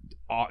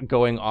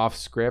going off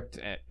script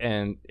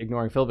and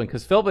ignoring Philbin.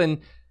 Because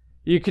Philbin,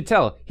 you could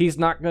tell, he's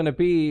not going to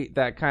be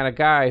that kind of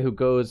guy who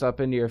goes up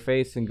into your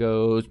face and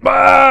goes,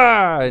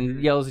 bah!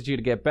 And yells at you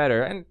to get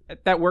better. And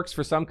that works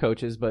for some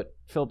coaches, but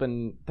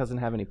Philbin doesn't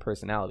have any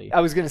personality.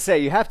 I was going to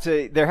say,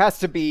 there has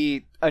to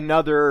be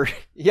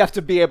you have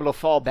to be able to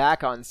fall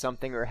back on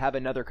something or have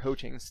another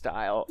coaching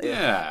style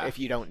if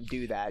you don't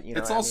do that.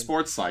 It's all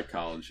sports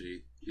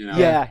psychology,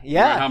 Yeah. No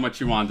matter how much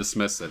you want to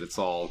dismiss it, it's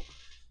all,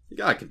 you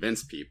got to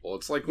convince people.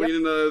 It's like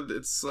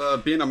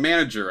being a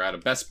manager at a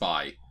Best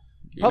Buy.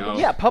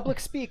 Public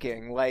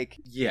speaking, like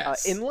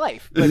yes. In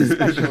life, but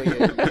especially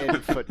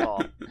in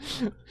football.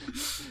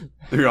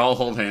 They all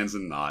hold hands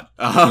and nod.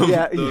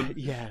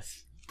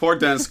 Yes. Poor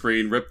Dennis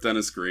Green. Rip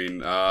Dennis Green.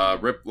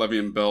 Rip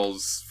Le'Veon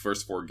Bell's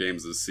first 4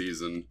 games this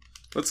season.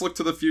 Let's look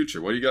to the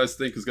future. What do you guys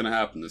think is going to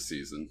happen this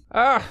season?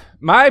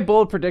 My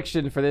bold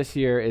prediction for this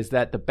year is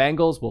that the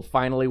Bengals will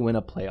finally win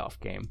a playoff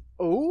game.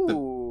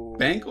 Ooh.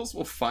 The Bengals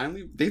will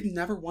finally... They've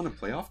never won a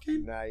playoff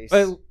game? Nice.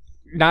 Well,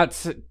 not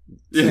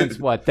since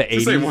what, the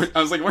 80s?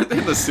 I was like, weren't they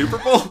in the Super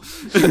Bowl?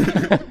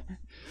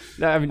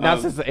 No, I mean, not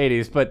since the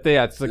 80s, but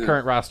it's the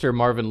current roster,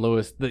 Marvin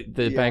Lewis, the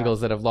Bengals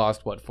that have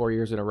lost, 4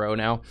 years in a row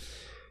now.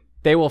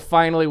 They will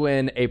finally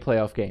win a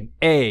playoff game.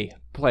 A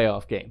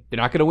playoff game. They're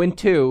not going to win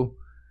 2.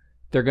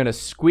 They're going to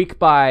squeak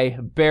by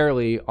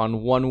barely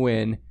on 1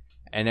 win,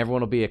 and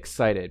everyone will be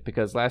excited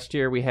because last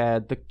year we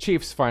had the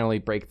Chiefs finally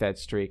break that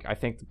streak. I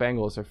think the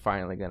Bengals are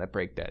finally going to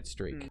break that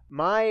streak.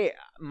 My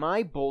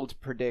bold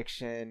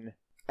prediction,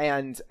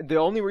 and the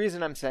only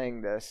reason I'm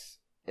saying this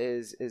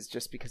is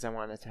just because I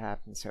want it to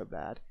happen so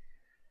bad.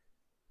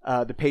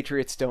 The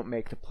Patriots don't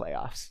make the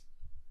playoffs.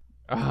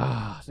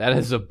 That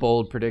is a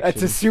bold prediction.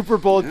 That's a super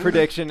bold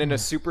prediction and a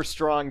super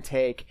strong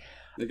take.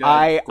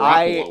 I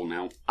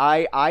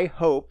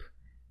hope,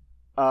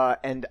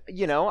 and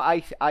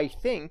I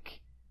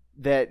think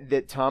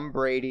that Tom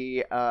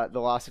Brady, the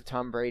loss of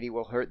Tom Brady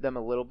will hurt them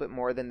a little bit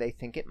more than they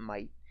think it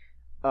might.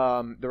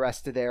 The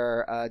rest of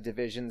their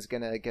division's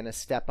gonna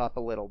step up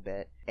a little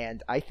bit,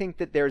 and I think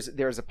that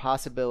there's a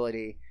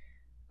possibility,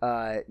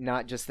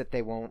 not just that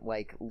they won't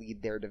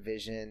lead their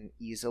division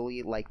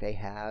easily like they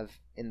have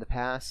in the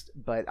past,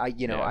 but I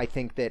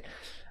think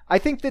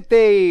that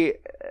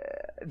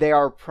they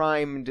are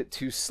primed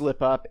to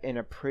slip up in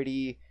a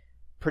pretty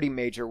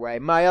major way.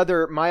 My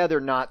other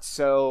not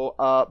so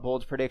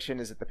bold prediction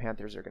is that the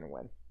Panthers are going to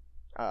win.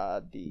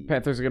 The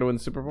Panthers are going to win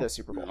the Super Bowl? The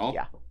Super Bowl,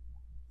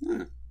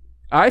 yeah.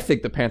 I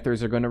think the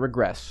Panthers are going to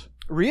regress.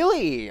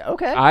 Really?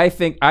 Okay. I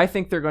think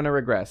they're going to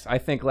regress. I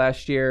think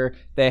last year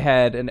they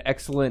had an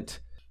excellent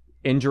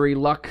injury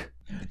luck.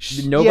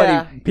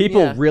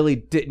 People really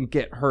didn't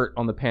get hurt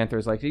on the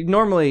Panthers.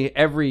 Normally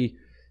every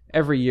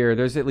year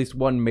there's at least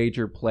one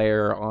major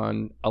player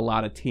on a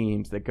lot of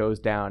teams that goes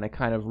down and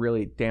kind of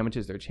really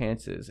damages their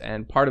chances.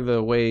 And part of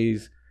the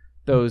ways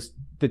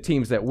the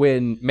teams that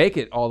win make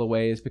it all the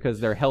way is because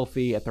they're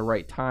healthy at the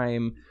right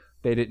time.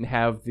 They didn't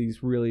have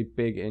these really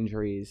big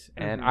injuries.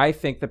 And I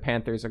think the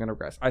Panthers are going to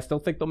regress. I still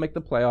think they'll make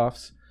the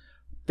playoffs.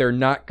 They're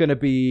not going to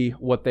be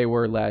what they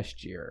were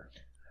last year.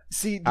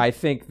 I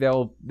think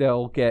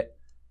they'll get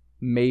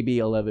maybe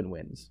 11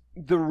 wins.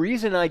 The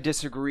reason I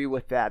disagree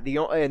with that, the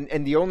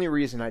only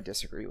reason I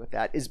disagree with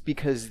that is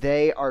because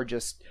they're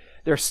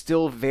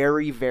still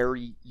very,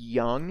 very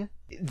young.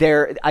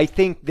 I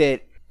think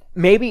that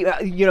maybe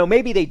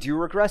they do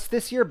regress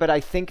this year, but I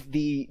think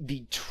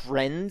the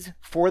trend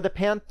for the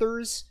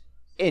Panthers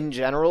in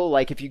general,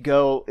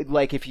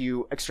 if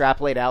you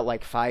extrapolate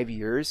out 5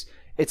 years,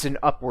 it's an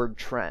upward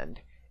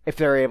trend if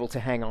they're able to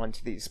hang on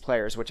to these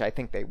players, which I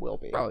think they will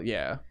be. Oh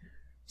yeah.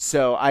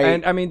 So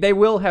they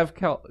will have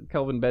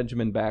Kelvin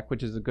Benjamin back,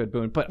 which is a good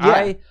boon. But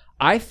yeah.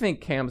 I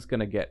think Cam's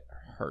gonna get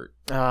hurt.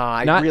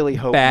 I really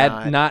hope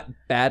not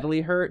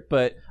badly hurt,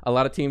 but a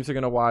lot of teams are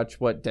gonna watch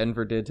what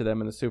Denver did to them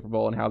in the Super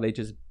Bowl and how they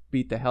just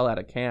beat the hell out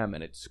of Cam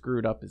and it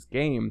screwed up his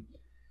game.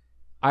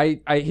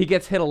 He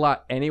gets hit a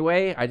lot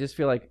anyway. I just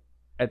feel like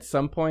at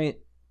some point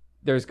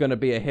there's gonna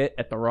be a hit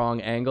at the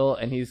wrong angle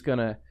and he's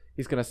gonna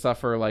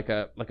suffer like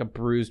a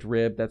bruised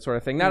rib, that sort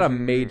of thing. Not a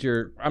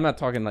major, I'm not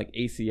talking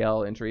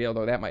ACL injury,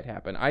 although that might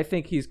happen. I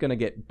think he's going to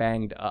get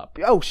banged up.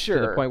 Oh, sure.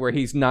 To the point where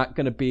he's not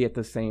going to be at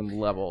the same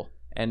level,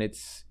 and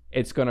it's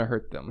going to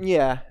hurt them.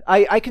 Yeah,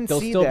 I can see that.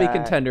 They'll still be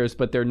contenders,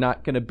 but they're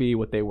not going to be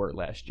what they were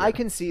last year. I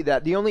can see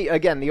that. The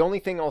only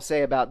thing I'll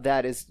say about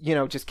that is,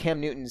 just Cam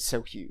Newton's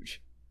so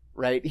huge,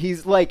 right?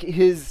 He's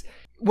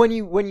when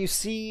you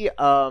see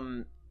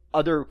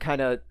other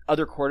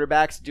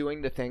quarterbacks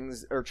doing the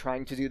things or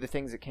trying to do the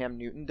things that Cam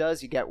Newton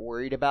does, you get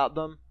worried about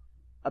them,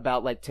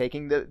 about like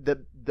taking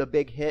the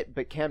big hit.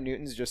 But Cam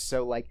Newton's just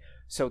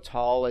so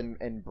tall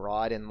and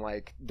broad, and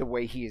like the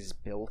way he is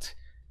built,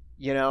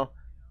 you know,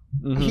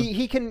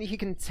 he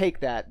can take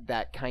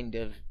that kind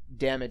of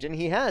damage, and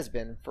he has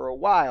been for a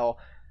while.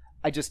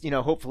 I just,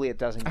 hopefully it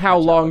doesn't. How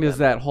long does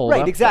that hold?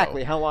 Right, up,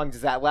 exactly. though? How long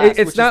does that last?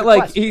 It's not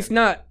like he's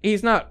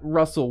not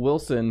Russell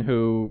Wilson,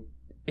 who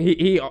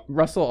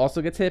Russell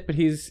also gets hit, but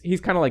he's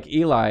kind of like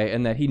Eli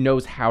in that he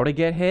knows how to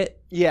get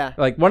hit. Yeah.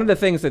 Like one of the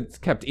things that's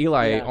kept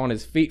Eli on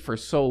his feet for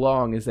so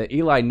long is that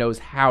Eli knows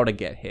how to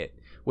get hit.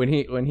 When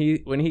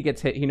he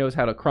gets hit, he knows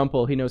how to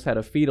crumple, he knows how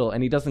to fetal,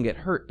 and he doesn't get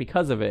hurt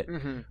because of it.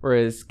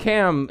 Whereas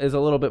Cam is a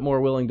little bit more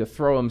willing to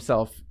throw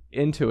himself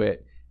into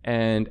it,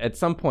 and at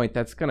some point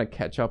that's going to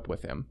catch up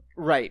with him.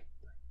 Right.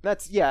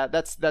 That's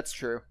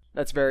true.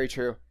 That's very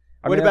true.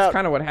 I mean, that's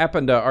kind of what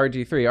happened to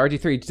RG3.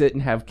 RG3 didn't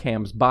have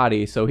Cam's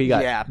body, so he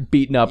got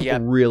beaten up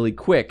really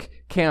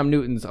quick. Cam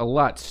Newton's a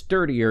lot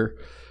sturdier,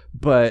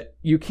 but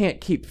you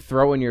can't keep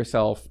throwing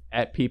yourself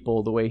at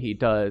people the way he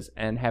does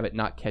and have it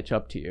not catch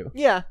up to you.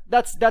 Yeah,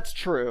 that's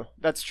true.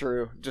 That's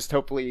true. Just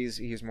hopefully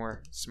he's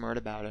more smart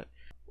about it.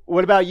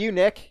 What about you,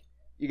 Nick?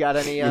 You got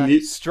any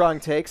strong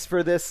takes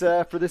for this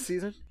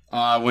season?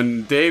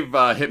 When Dave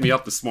hit me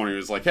up this morning, he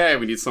was like, "Hey,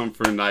 we need something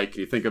for tonight. Can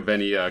you think of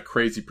any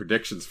crazy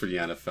predictions for the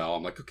NFL?"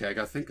 I'm like, "Okay, I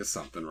gotta think of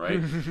something, right?"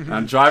 And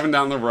I'm driving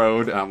down the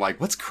road, and I'm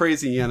like, "What's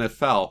crazy in the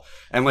NFL?"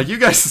 And like, you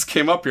guys just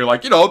came up here,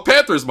 like, the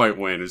Panthers might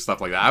win and stuff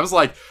like that. I was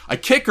like, a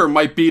kicker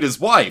might beat his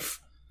wife.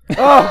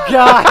 Oh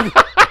God!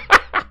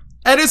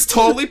 And it's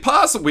totally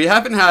possible. We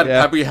haven't had.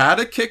 Have we had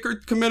a kicker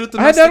committed to?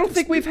 I don't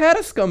think we've had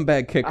a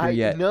scumbag kicker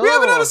yet. No, we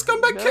haven't had a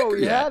scumbag kicker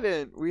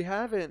yet. We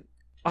haven't.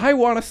 I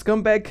want a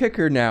scumbag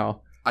kicker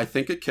now. I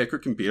think a kicker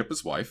can beat up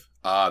his wife.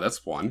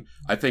 That's one.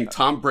 I think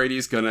Tom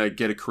Brady's gonna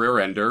get a career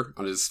ender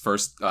on his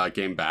first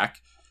game back.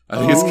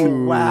 I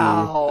think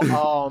wow!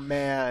 Oh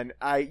man,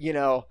 I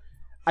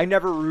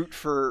never root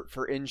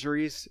for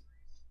injuries,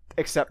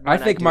 except when I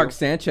think Mark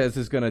Sanchez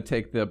is gonna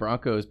take the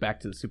Broncos back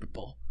to the Super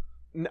Bowl.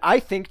 I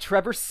think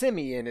Trevor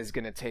Siemian is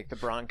going to take the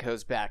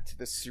Broncos back to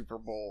the Super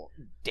Bowl.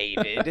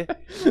 David.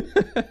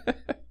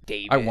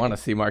 I want to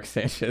see Mark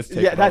Sanchez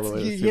take that's all the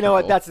way to the you Super know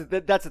what Bowl.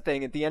 that's the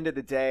thing. At the end of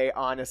the day,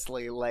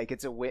 honestly, like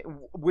it's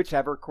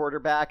whichever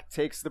quarterback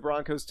takes the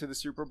Broncos to the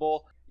Super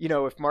Bowl.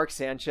 If Mark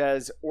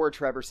Sanchez or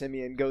Trevor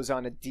Siemian goes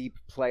on a deep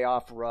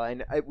playoff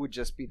run, it would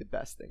just be the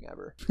best thing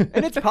ever.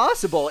 And it's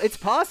possible. It's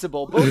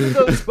possible. Both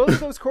of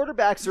those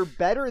quarterbacks are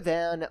better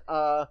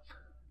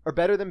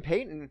than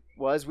Peyton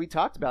was. We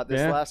talked about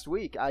this last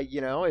week.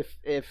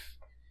 If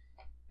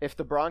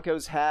the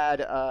Broncos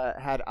had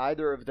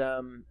either of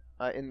them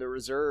in the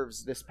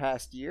reserves this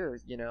past year,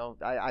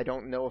 I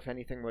don't know if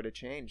anything would have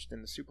changed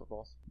in the Super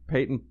Bowl.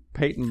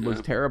 Peyton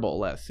was terrible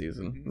last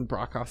season. And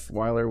Brock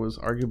Osweiler was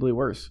arguably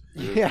worse.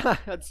 Yeah,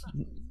 that's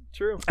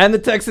true. And the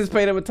Texans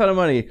paid him a ton of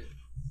money.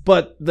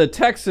 But the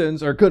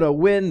Texans are going to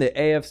win the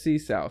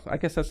AFC South. I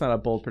guess that's not a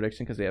bold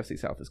prediction because the AFC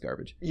South is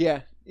garbage.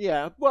 Yeah.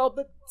 Well,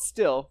 but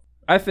still.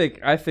 I think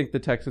the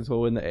Texans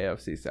will win the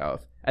AFC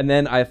South, and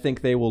then I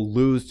think they will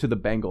lose to the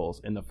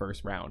Bengals in the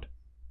first round.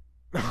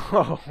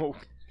 Oh,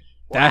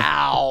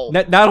 wow!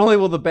 Not only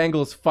will the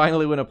Bengals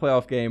finally win a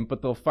playoff game,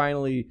 but they'll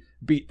finally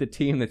beat the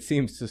team that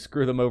seems to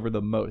screw them over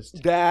the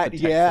most.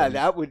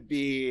 That would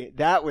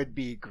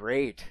be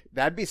great.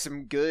 That'd be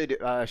some good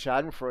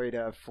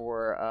Schadenfreude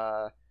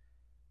for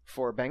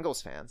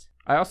Bengals fans.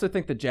 I also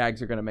think the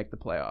Jags are going to make the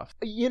playoffs.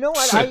 You know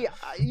what?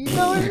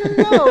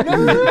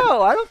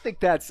 No. I don't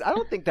think that's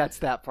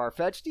that far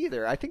fetched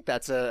either. I think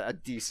that's a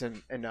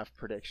decent enough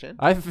prediction.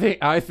 I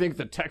think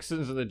the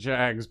Texans and the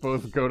Jags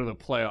both go to the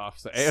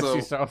playoffs. The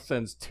AFC South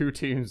sends two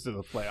teams to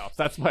the playoffs.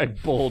 That's my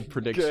bold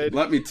prediction. Good.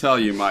 Let me tell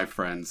you, my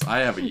friends,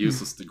 I have a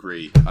useless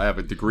degree. I have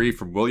a degree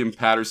from William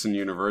Patterson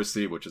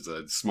University, which is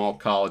a small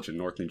college in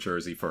North New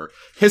Jersey, for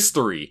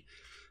history.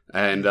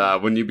 And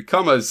when you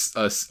become a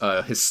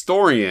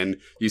historian,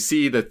 you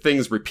see that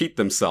things repeat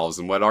themselves.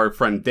 And what our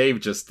friend Dave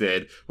just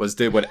did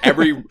what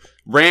every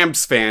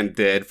Rams fan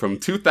did from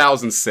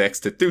 2006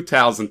 to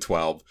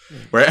 2012,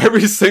 where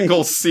every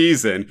single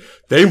season,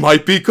 they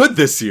might be good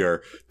this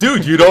year.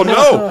 Dude, you don't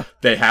know.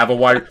 They have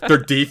their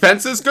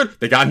defense is good.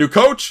 They got a new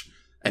coach.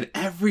 And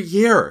every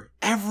year,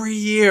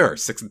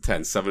 6-10,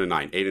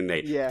 7-9,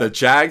 8-8. Yeah. The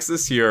Jags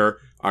this year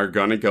are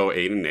gonna go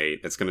 8-8.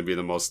 It's gonna be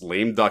the most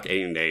lame duck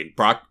 8-8.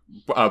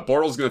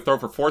 Bortles gonna throw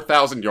for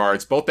 4,000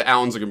 yards. Both the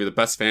Allens are gonna be the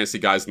best fantasy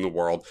guys in the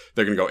world.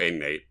 They're gonna go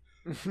 8-8.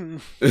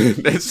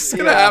 It's just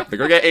gonna happen. They're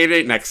gonna get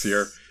 8-8 next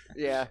year.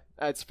 Yeah,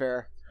 that's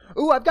fair.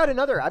 Ooh, I've got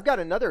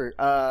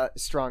another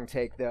strong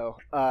take though.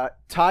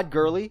 Todd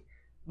Gurley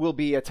will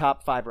be a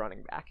top 5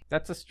 running back.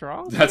 That's a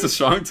strong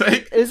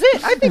take? Is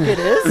it? I think it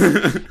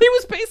is. He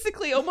was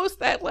basically almost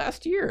that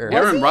last year.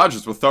 Aaron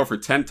Rodgers will throw for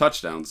 10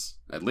 touchdowns,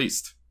 at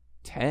least.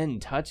 10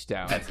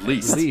 touchdowns. At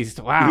least.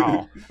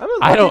 Wow.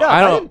 I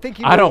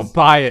don't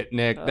buy it,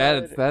 Nick.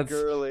 That's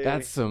Gurley.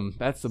 some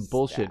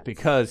bullshit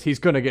because he's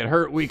going to get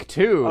hurt week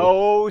 2.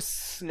 Oh,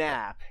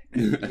 snap.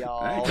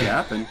 y'all. That could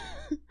happen.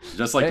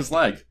 Just like his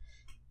leg.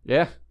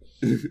 Yeah.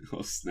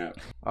 Oh, snap.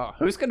 Oh,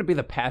 who's going to be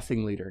the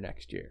passing leader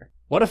next year?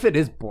 What if it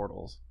is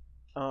Bortles?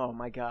 Oh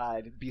my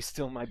God! Be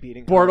still my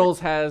beating. Bortles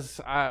has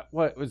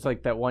what was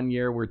like that one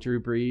year where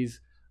Drew Brees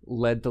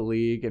led the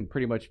league and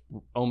pretty much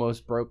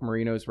almost broke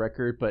Marino's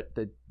record, but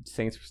the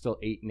Saints were still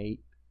 8-8.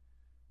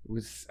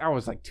 That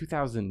was like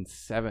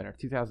 2007 or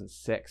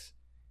 2006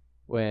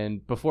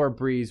 before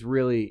Brees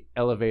really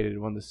elevated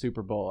and won the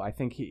Super Bowl. I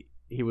think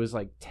he was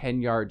like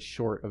 10 yards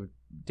short of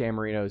Dan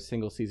Marino's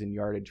single season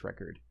yardage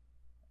record,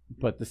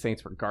 but the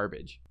Saints were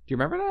garbage. Do you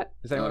remember that?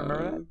 Does anyone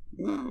remember that?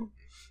 No.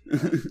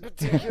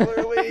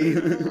 Particularly.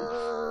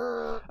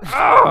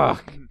 Oh,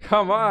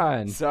 come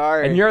on.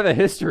 Sorry. And you're the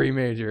history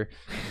major.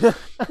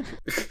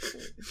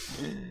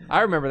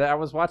 I remember that. I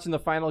was watching the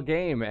final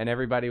game, and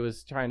everybody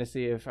was trying to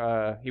see if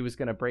he was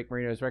going to break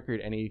Marino's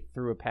record, and he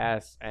threw a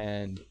pass,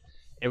 and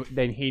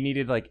then he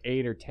needed like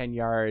 8 or 10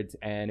 yards,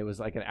 and it was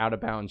like an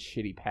out-of-bounds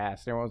shitty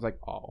pass. And everyone was like,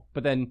 oh.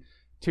 But then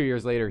 2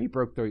 years later, he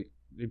broke the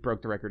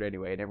record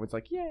anyway, and everyone's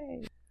like,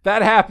 yay.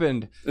 That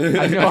happened.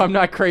 I know I'm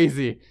not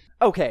crazy.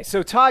 Okay,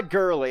 so Todd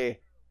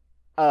Gurley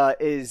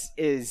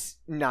is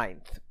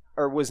ninth,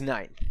 or was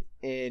ninth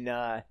in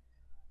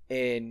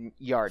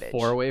yardage.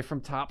 4 away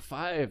from top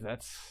 5.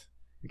 That's,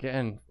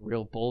 again,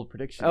 real bold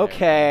prediction.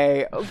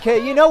 Okay.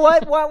 You know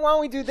what? Why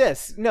don't we do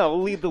this? No,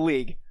 we'll lead the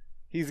league.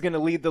 He's going to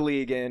lead the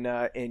league in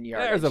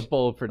yardage. There's a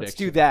bold prediction. Let's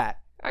do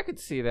that. I could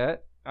see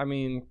that. I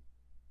mean,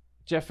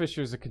 Jeff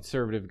Fisher's a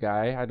conservative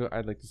guy.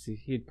 I'd like to see.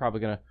 He's probably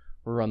going to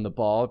run the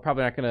ball.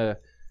 Probably not going to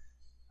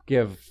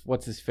give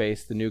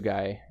the new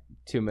guy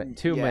too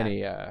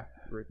many.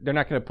 They're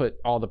not going to put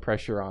all the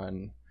pressure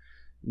on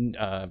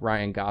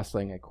Ryan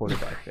Gosling at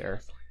quarterback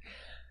there.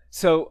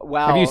 So,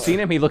 wow. Have you seen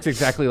him? He looks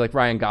exactly like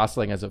Ryan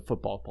Gosling as a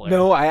football player.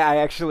 No, I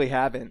actually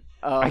haven't.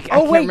 I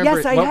can't remember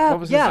yes, I have. What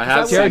was yeah, I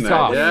have Jared seen that.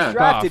 Goff. Yeah. He was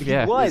drafted.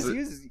 Yeah. He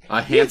was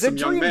a handsome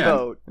young man.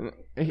 Boat.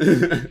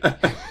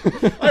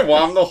 I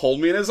want him to hold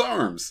me in his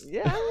arms.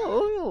 Yeah,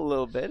 a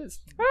little bit. It's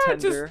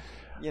tender,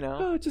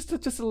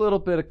 just a little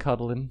bit of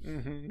cuddling.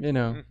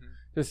 Mm-hmm.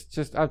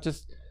 I'll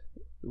just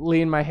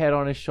lean my head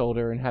on his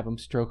shoulder and have him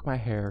stroke my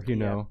hair.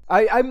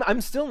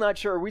 I'm still not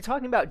sure. Are we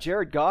talking about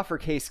Jared Goff or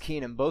Case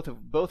Keenum? Both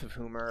of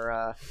whom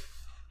are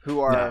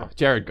no,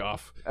 Jared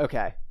Goff.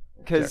 Okay,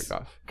 because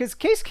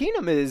Case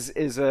Keenum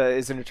is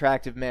an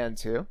attractive man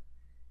too.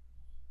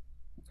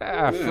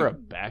 For a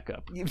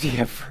backup.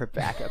 Yeah, for a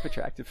backup,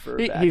 attractive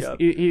for a backup.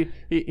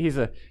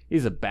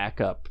 He's a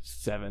backup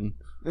 7.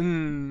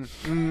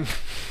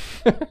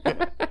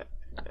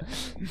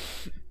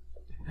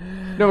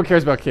 No one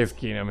cares about Case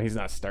Keenum. He's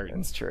not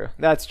starting.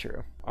 That's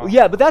true.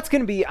 Yeah, but that's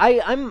gonna be.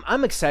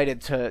 I'm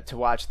excited to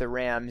watch the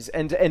Rams.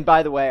 And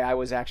by the way, I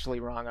was actually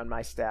wrong on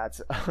my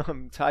stats.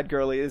 Todd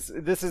Gurley is.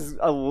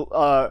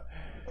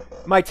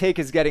 My take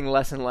is getting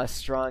less and less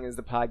strong as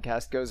the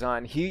podcast goes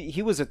on.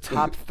 He was a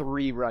top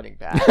 3 running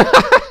back.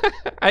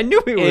 I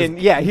knew he was.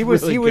 He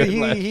was.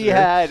 Really he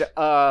had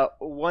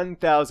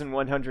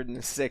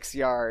 1,106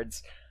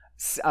 yards.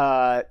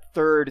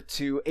 Third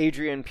to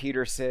Adrian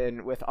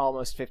Peterson with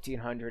almost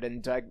 1,500,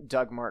 and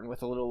Doug Martin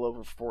with a little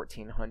over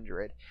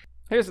 1,400.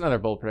 Here's another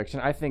bold prediction.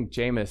 I think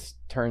Jameis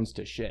turns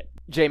to shit.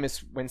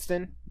 Jameis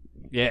Winston?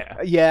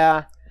 Yeah.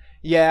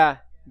 Yeah.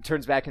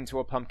 Turns back into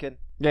a pumpkin?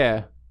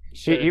 Yeah.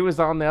 Sure. He was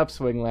on the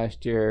upswing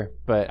last year,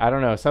 but I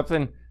don't know.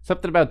 Something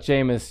about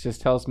Jameis just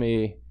tells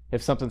me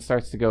if something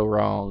starts to go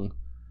wrong,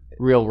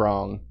 real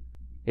wrong,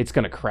 it's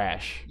going to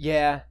crash.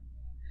 Yeah.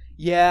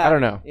 I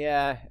don't know.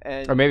 Yeah.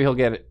 Or maybe he'll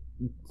get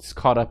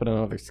caught up in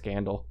another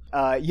scandal.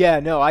 I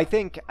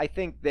think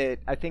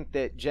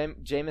that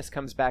Jameis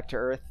comes back to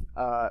earth.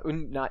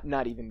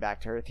 Not even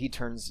back to earth. He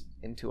turns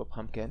into a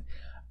pumpkin.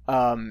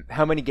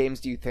 How many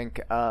games do you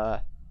think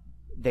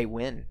they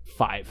win?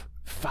 5.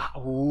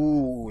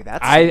 Ooh,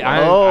 that's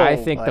I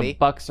think buddy. The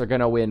Bucs are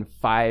going to win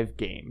 5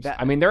 games.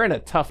 I mean, they're in a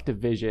tough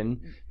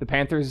division. The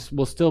Panthers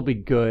will still be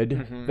good.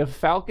 Mm-hmm. The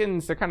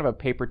Falcons, they're kind of a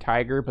paper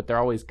tiger, but they're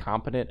always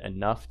competent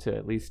enough to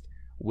at least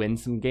win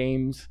some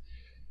games,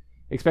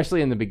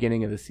 especially in the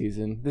beginning of the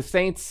season. The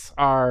Saints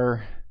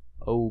are,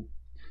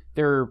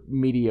 they're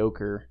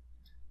mediocre.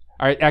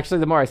 All right,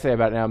 actually, the more I say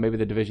about it now, maybe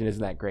the division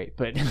isn't that great,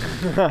 but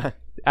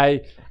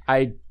I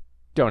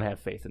don't have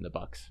faith in the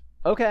Bucs.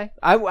 Okay,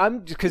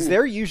 I'm because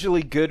they're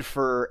usually good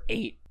for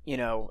 8.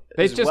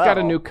 They've just got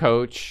a new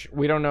coach.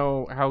 We don't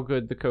know how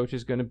good the coach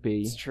is going to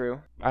be. It's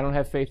true. I don't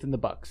have faith in the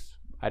Bucs.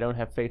 I don't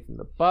have faith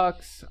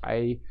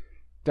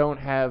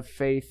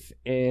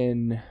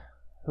in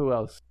who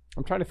else?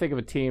 I'm trying to think of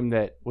a team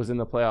that was in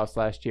the playoffs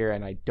last year,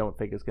 and I don't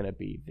think is going to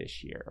be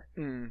this year.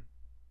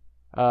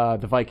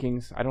 The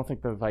Vikings. I don't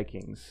think the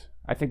Vikings.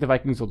 I think the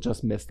Vikings will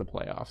just miss the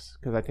playoffs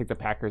because I think the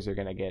Packers are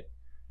going to get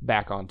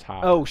back on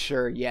top. Oh,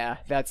 sure. Yeah,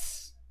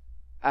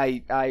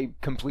 I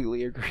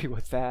completely agree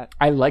with that.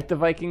 I like the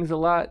Vikings a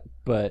lot,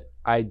 but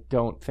I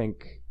don't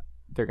think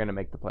they're going to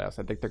make the playoffs.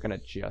 I think they're going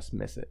to just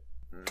miss it.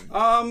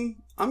 I'm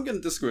going to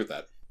disagree with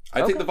that.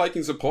 I think the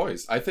Vikings are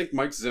poised. I think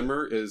Mike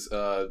Zimmer is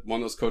one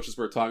of those coaches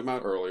we were talking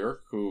about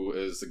earlier, who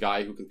is a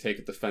guy who can take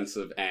a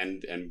defensive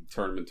end and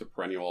turn him into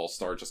perennial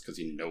all-star just because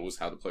he knows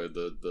how to play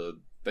the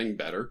thing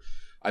better.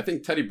 I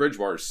think Teddy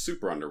Bridgewater is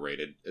super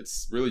underrated.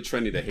 It's really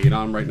trendy to hate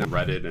on right now,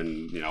 Reddit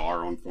and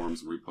our own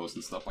forums and reposts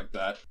and stuff like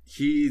that.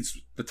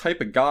 He's the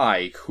type of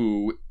guy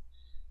who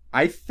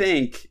I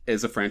think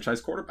is a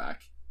franchise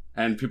quarterback.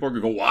 And people are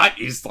going to go, what?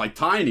 He's like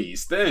tiny,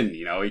 he's thin,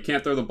 he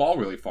can't throw the ball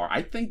really far.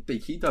 I think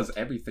that he does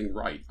everything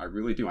right. I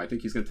really do. I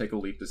think he's going to take a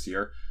leap this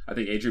year. I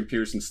think Adrian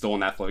Peterson's still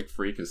an athletic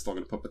freak and still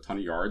going to put up a ton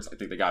of yards. I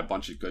think they got a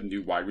bunch of good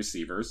new wide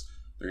receivers.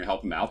 They're going to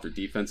help him out. Their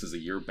defense is a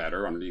year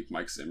better underneath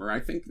Mike Zimmer. I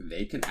think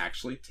they can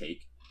actually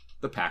take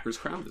the Packers'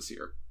 crown this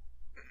year.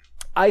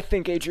 I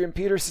think Adrian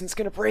Peterson's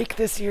going to break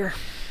this year.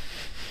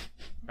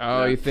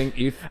 Oh, you think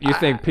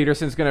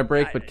Peterson's going to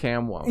break, but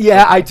Cam won't?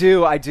 Yeah, I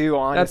do,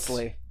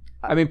 honestly.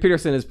 I mean,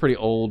 Peterson is pretty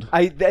old.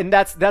 And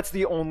that's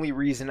the only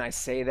reason I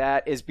say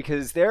that is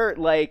because they're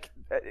like,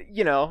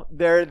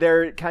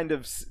 they're kind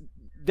of,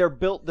 they're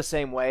built the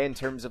same way in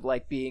terms of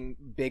like being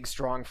big,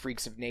 strong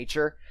freaks of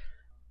nature.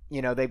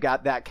 They've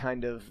got that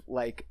kind of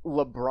like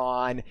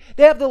LeBron.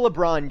 They have the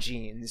LeBron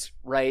genes,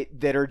 right?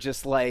 That are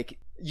just like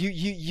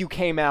you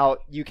came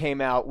out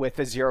with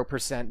a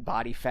 0%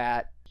 body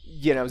fat.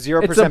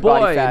 0% it's a boy,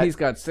 body fat. And he's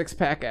got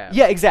 6-pack abs.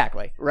 Yeah,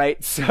 exactly.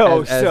 Right.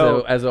 So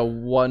as a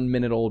 1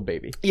 minute old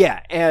baby.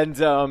 Yeah, and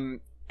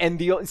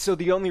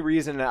the only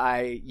reason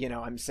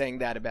I'm saying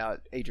that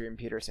about Adrian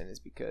Peterson is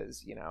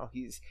because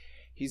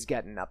he's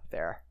getting up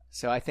there.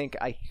 So I think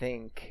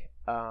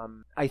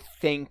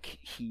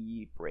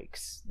he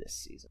breaks this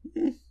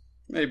season.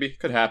 Maybe.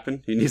 Could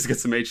happen. He needs to get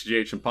some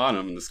HGH upon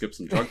him and to skip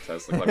some drug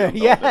tests.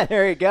 Yeah,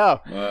 there you go.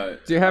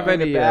 Do you have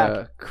any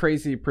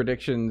crazy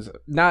predictions,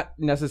 not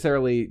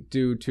necessarily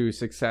due to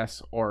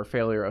success or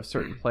failure of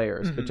certain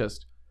players, but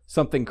just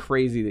something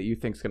crazy that you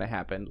think is going to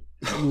happen,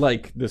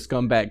 like the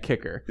scumbag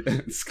kicker?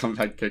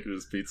 Scumbag kicker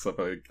is Pete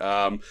Slipping.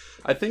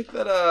 I think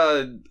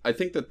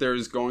that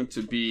there's going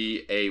to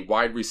be a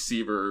wide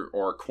receiver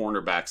or a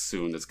cornerback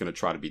soon that's going to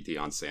try to be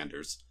Deion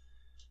Sanders.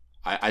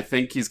 I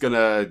think he's going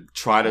to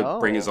try to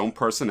bring his own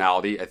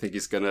personality. I think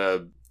he's going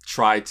to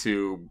try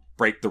to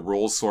break the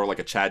rules, sort of like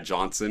a Chad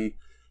Johnson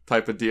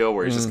type of deal,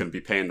 where he's just going to be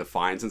paying the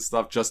fines and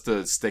stuff just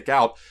to stick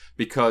out,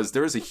 because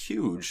there is a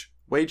huge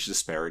wage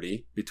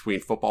disparity between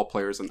football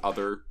players and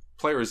other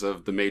players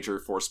of the major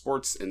four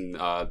sports in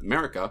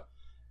America.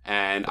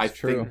 And I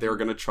think they're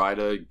going to try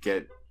to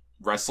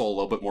wrestle a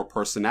little bit more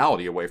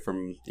personality away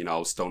from,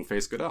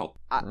 Stone-Faced Goodell.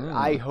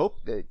 I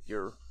hope that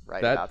you're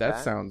right about that.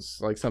 That sounds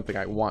like something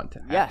I want to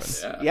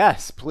happen.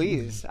 Yes,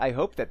 please. I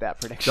hope that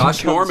prediction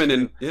Josh Norman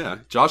and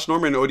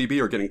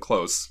ODB are getting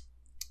close.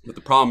 But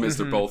the problem is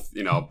they're both,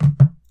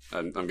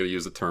 I'm going to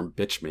use the term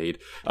bitch made,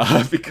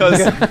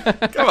 because,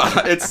 come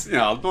on, it's,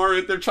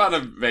 Norman, they're trying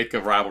to make a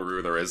rivalry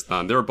where there is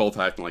none. They were both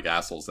acting like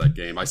assholes that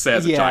game. I say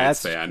as a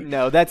Giants fan.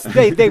 No,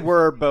 they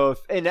were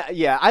both. And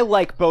I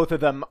like both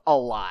of them a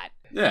lot.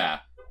 Yeah.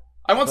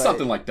 I want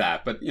something like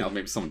that, but,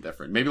 maybe something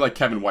different. Maybe like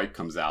Kevin White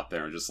comes out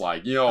there and just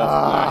like,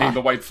 hang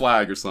the white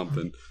flag or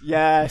something.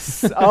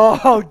 Yes.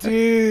 Oh,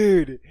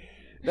 dude.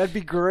 That'd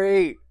be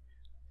great.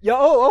 Yeah.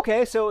 Oh,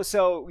 okay.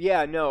 So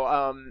yeah, no,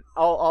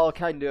 I'll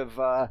kind of,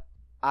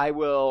 I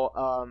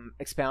will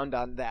expound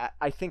on that.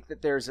 I think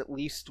that there's at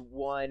least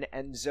one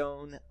end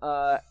zone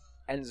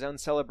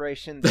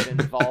celebration that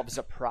involves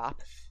a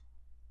prop.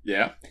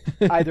 Yeah.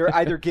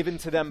 either given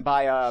to them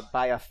by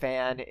a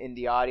fan in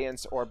the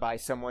audience or by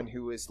someone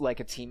who was like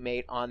a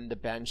teammate on the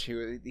bench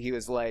who he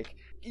was like,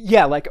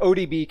 like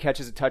ODB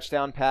catches a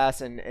touchdown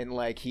pass and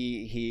like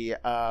he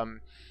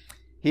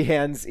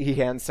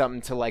hands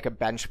something to like a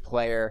bench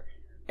player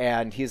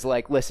and he's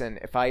like, listen,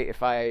 if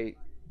I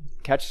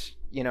catch,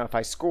 if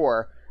I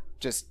score,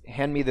 just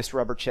hand me this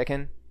rubber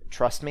chicken.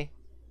 Trust me.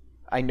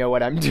 I know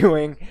what I'm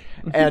doing.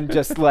 And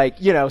just like,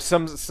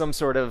 some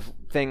sort of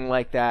thing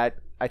like that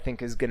I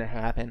think is going to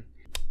happen.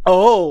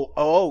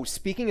 Oh,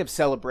 speaking of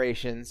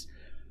celebrations,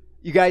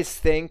 you guys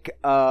think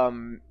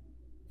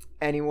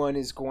anyone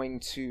is going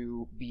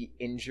to be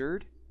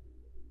injured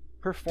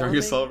performing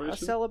a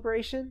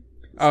celebration?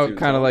 Oh,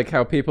 kind of like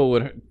how people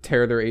would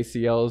tear their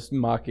ACLs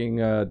mocking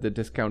the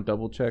discount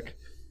double check.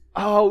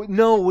 Oh,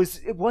 no,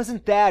 it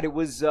wasn't that. It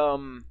was,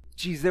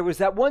 there was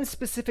that one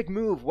specific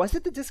move. Was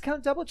it the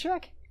discount double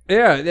check?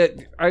 Yeah,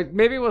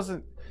 maybe it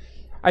wasn't.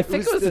 I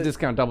think it was the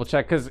discount double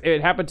check because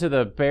it happened to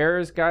the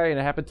Bears guy and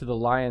it happened to the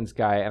Lions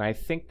guy, and I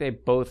think they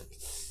both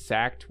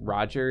sacked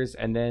Rodgers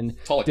and then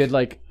did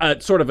like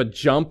a sort of a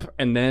jump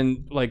and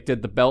then like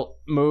did the belt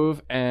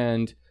move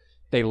and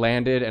they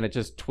landed and it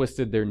just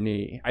twisted their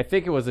knee. I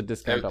think it was a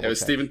discount double check.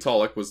 Stephen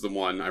Tulloch was the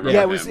one. I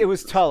remember it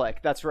was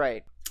Tulloch. That's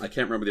right. I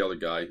can't remember the other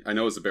guy. I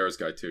know it was the Bears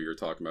guy too. You're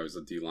talking about. He was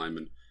a D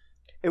lineman.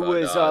 It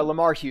was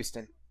Lamar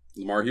Houston.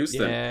 Lamar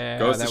Houston. Yeah,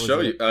 goes to show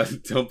you.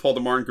 Don't pull the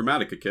Martin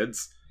Grammatica,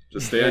 kids.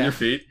 Just stay on your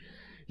feet.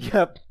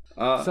 Yep.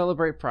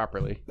 Celebrate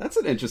properly. That's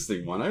an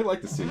interesting one. I'd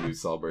like to see a new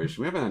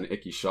celebration. We haven't had an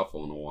Icky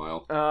Shuffle in a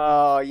while.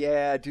 Oh,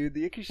 yeah, dude.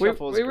 The Icky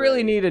Shuffle is we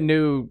really need a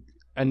new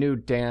a new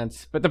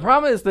dance, but the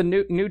problem is the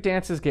new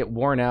dances get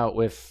worn out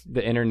with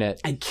the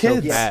internet And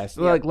kids. so fast.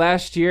 Yeah. Like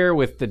last year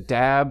with the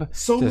dab.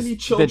 So many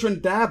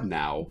children dab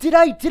now. Did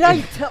I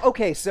tell?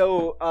 Okay,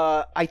 so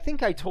I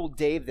think I told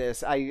Dave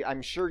this.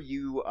 I'm sure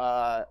you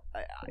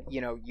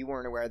you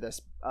weren't aware of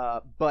this.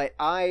 But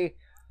I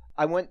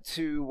went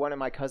to one of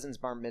my cousin's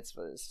bar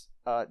mitzvahs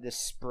this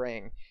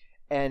spring,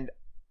 and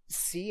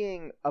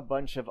seeing a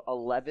bunch of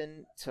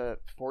 11 to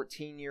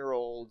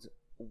 14-year-old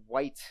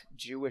white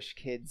Jewish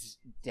kids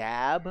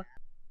dab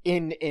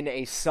in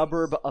a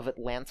suburb of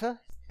Atlanta.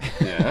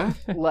 Yeah.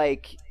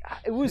 Like,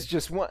 it was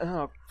just one.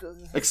 Oh,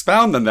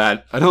 Expound on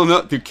that. I don't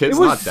know. Do kids it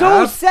was not so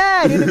dab?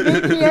 sad, and it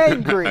made me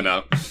angry. I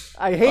know.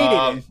 I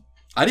hated it.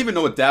 I didn't even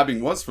know what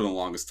dabbing was for the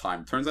longest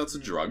time. Turns out it's a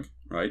drug,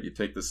 right? You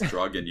take this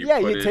drug and you Yeah,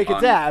 put you it take a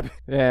on, dab.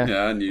 Yeah.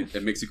 Yeah, and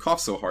it makes you cough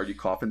so hard you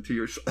cough into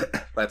your.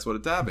 That's what a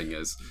dabbing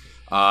is.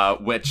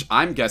 Which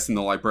I'm guessing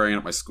the librarian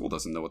at my school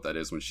doesn't know what that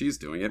is when she's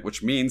doing it,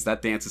 which means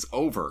that dance is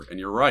over. And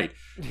you're right.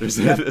 There's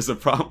a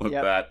problem with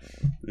that.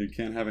 You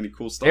can't have any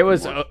cool stuff.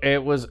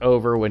 It was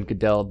over when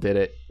Goodell did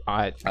it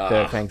at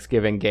the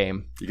Thanksgiving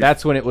game.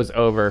 That's when it was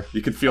over.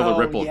 You can feel the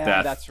ripple of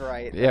death. That's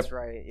right. Yep. That's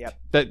right.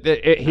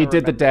 Yep. He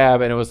did the dab,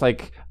 and it was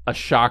like a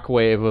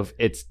shockwave of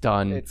it's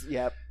done.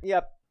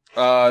 Yep.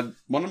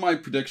 One of my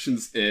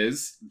predictions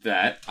is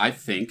that I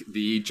think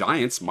the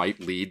Giants might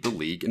lead the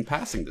league in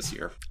passing this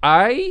year.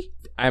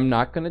 I'm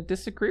not going to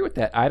disagree with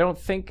that. I don't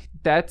think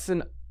that's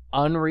an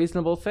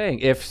unreasonable thing.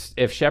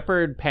 If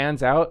Shepard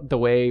pans out the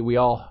way we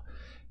all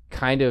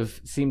kind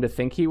of seem to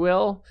think he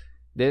will,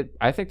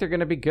 I think they're going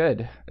to be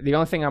good. The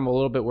only thing I'm a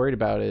little bit worried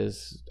about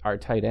is our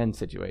tight end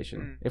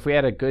situation. If we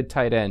had a good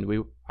tight end,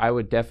 I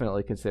would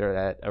definitely consider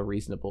that a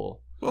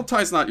reasonable. Well,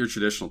 Ty's not your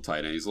traditional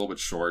tight end. He's a little bit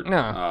short.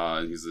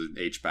 No. He's an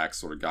H-back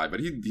sort of guy, but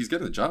he's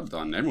getting the job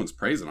done. Everyone's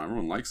praising him.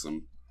 Everyone likes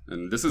him.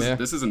 And this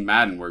isn't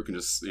Madden where you can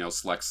just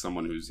select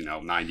someone who's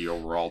 90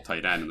 overall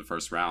tight end in the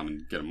first round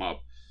and get him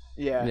up.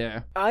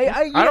 Yeah. I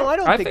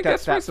don't think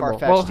that's that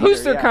far-fetched. Well,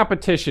 who's their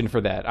competition for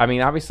that? I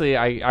mean, obviously,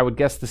 I would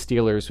guess the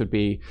Steelers would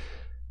be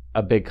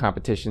a big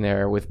competition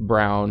there with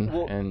Brown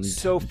and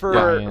so for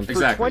Giants.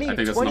 Exactly. I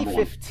think that's number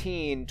one.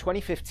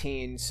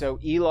 2015, so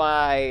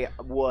Eli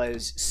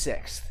was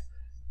 6th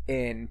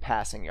in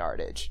passing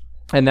yardage.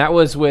 And that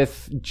was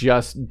with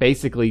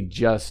basically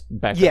just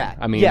Beckham. Yeah,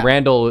 I mean, yeah.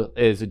 Randall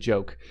is a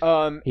joke.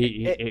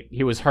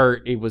 He was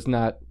hurt. He was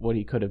not what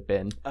he could have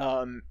been.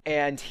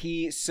 And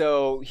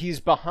he's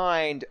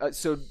behind.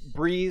 So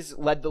Breeze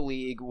led the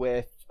league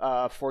with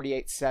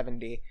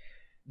 48-70.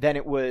 Then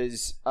it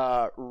was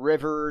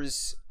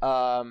Rivers,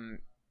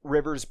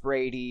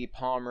 Brady,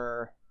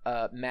 Palmer,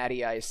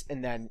 Matty Ice,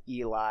 and then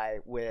Eli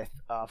with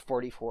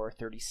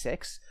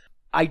 44-36.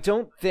 I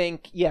don't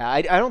think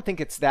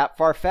it's that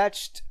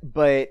far-fetched,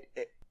 but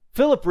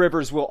Phillip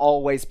Rivers will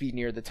always be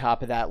near the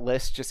top of that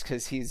list just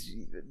because he's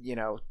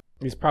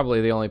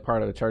probably the only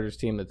part of the Chargers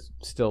team that's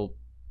still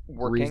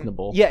working.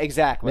 Reasonable. Yeah,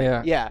 exactly.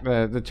 Yeah.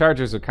 The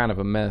Chargers are kind of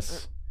a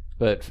mess,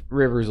 but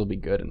Rivers will be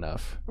good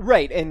enough.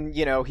 Right, and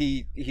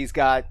he's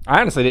got.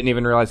 I honestly didn't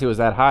even realize he was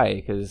that high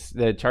because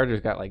the Chargers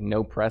got like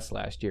no press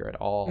last year at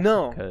all.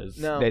 No, because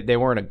no. They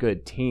weren't a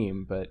good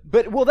team, but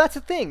well, that's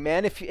the thing,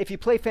 man. If you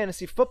play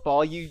fantasy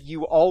football,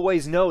 you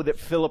always know that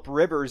Phillip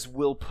Rivers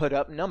will put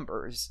up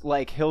numbers.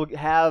 Like he'll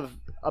have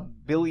a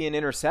billion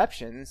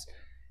interceptions.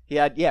 He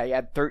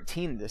had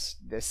 13 this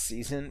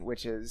season,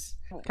 which is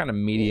kind of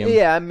medium.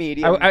 Yeah,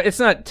 medium. It's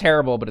not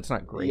terrible, but it's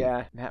not great.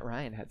 Yeah, Matt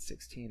Ryan had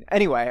 16.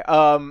 Anyway,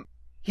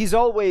 he's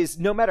always,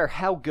 no matter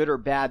how good or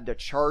bad the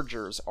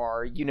Chargers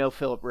are,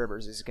 Phillip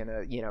Rivers is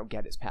gonna,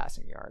 get his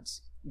passing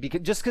yards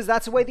because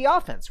that's the way the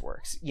offense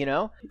works.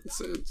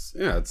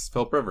 It's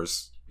Phillip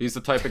Rivers. He's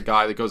the type of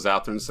guy that goes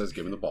out there and says,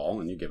 "Give him the ball,"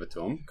 and you give it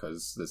to him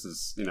because this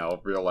is,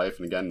 real life.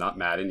 And again, not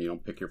Madden. You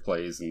don't pick your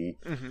plays and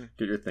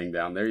get your thing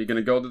down there. You're going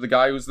to go to the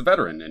guy who's the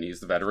veteran, and he's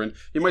the veteran.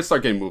 He might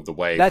start getting moved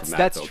away from that,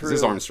 that's though, true.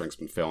 His arm strength's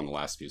been failing the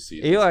last few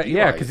seasons.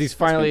 Eli, because he's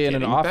finally in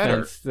an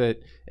offense better.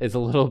 that is a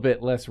little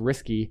bit less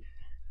risky.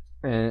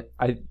 And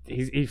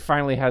he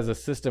finally has a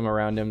system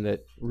around him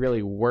that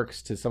really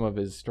works to some of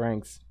his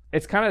strengths.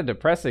 It's kind of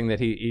depressing that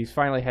he's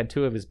finally had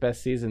 2 of his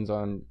best seasons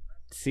on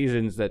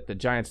seasons that the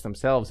Giants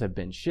themselves have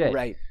been shit.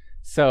 Right.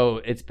 So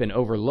it's been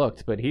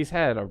overlooked, but he's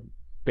had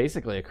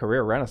basically a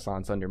career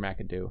renaissance under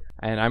McAdoo.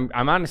 And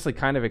I'm honestly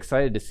kind of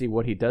excited to see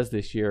what he does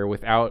this year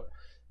without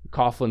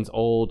Coughlin's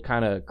old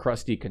kind of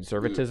crusty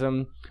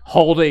conservatism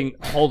holding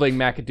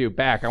McAdoo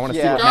back. I want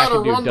to see what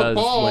McAdoo does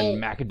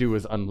when McAdoo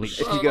is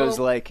unleashed. If he goes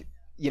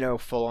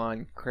full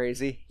on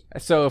crazy.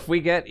 So if we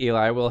get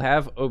Eli, we'll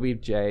have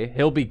OBJ.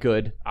 He'll be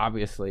good,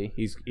 obviously.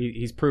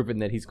 He's proven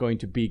that he's going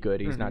to be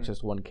good. He's not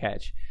just one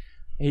catch.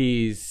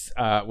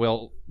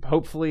 We'll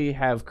hopefully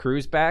have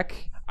Cruz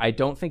back. I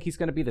don't think he's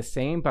going to be the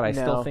same, but I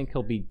still think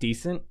he'll be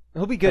decent.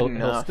 He'll be good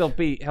enough.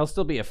 He'll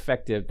still be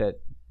effective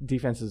that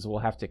defenses will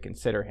have to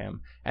consider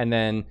him. And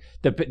then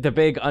the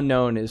big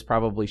unknown is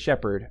probably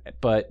Shepard,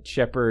 but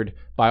Shepard,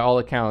 by all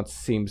accounts,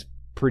 seems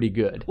pretty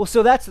good. Well,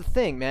 so that's the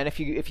thing, man. If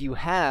you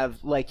have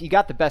you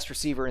got the best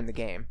receiver in the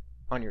game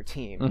on your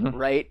team,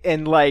 right?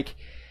 And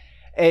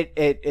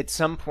at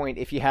some point,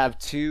 if you have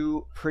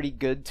two pretty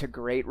good to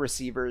great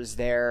receivers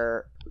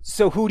there,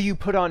 so who do you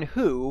put on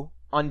who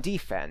on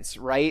defense,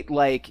 right?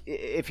 Like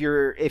if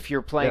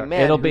you're playing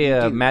man, it'll who be do you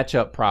a do?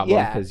 matchup problem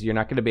Yeah. because you're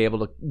not going to be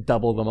able to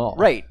double them all.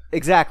 Right,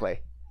 exactly.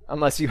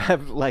 Unless you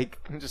have like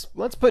just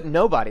let's put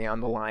nobody on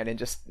the line and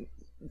just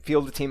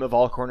field a team of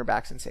all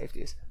cornerbacks and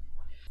safeties.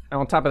 And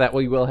on top of that,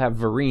 we will have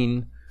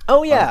Vereen,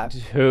 Oh yeah,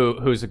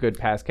 who's a good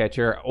pass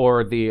catcher,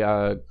 or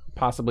the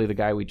possibly the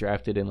guy we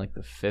drafted in like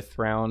the 5th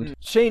round.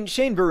 Shane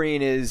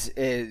Vereen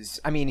is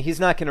I mean he's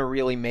not going to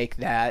really make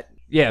that.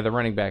 Yeah, the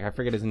running back. I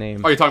forget his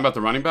name. Oh, you're talking about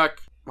the running back?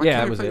 I Yeah, can't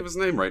that even was think it. of his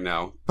name right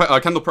now.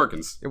 Kendall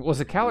Perkins. Was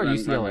it Cal or Right,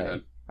 UCLA?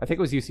 right. I think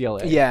it was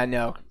UCLA. Yeah,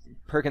 no,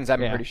 Perkins.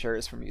 I'm Yeah. pretty sure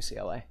is from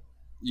UCLA.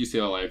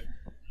 UCLA.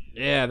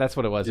 Yeah, that's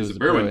what it was. It He's was a the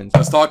Bruin. Bruins. I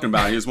was talking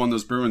about it. He was one of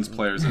those Bruins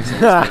players that's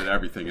always good at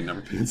everything and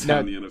never pans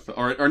out in the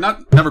NFL. Or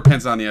not never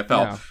pans out in the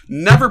NFL. Yeah.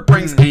 Never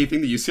brings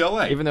anything to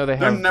UCLA. Even though They're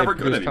have never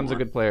good there's anymore. tons of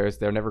good players,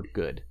 they're never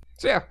good.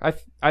 So yeah,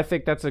 I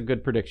think that's a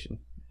good prediction,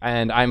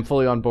 and I'm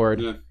fully on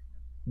board. Yeah.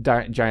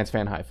 Giants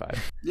fan high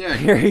five. Yeah.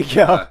 Here you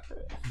go.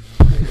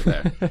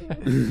 There.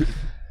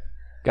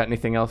 Got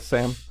anything else,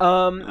 Sam?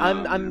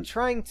 I'm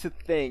trying to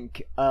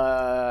think.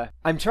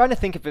 I'm trying to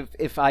think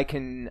if I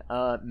can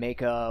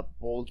make a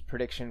bold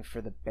prediction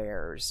for the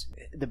Bears.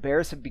 The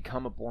Bears have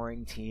become a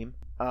boring team.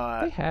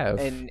 They have.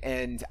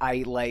 And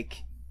I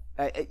like.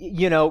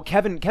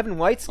 Kevin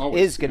White's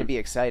Always, is going to be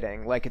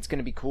exciting. Like it's going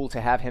to be cool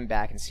to have him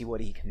back and see what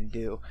he can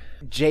do.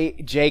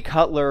 Jay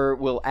Cutler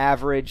will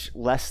average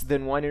less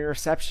than 1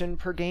 interception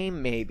per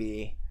game,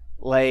 maybe.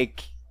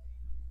 Like,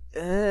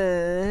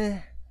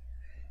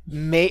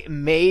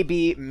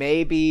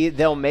 maybe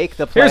they'll make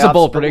the playoffs. Here's a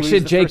bold but lose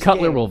prediction: the Jay first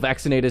Cutler game. will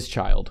vaccinate his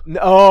child.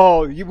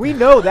 Oh, we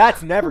know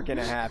that's never going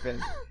to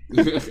happen.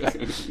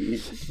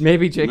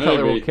 Maybe Jay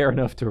Cutler will Maybe. care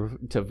enough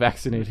to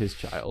vaccinate his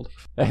child.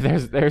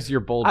 There's your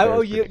bold. Oh,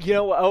 Bears you prediction.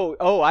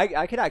 know,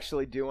 I could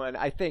actually do one.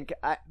 I think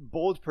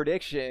bold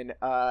prediction.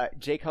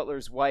 Jay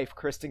Cutler's wife,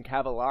 Kristen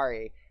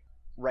Cavallari,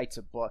 writes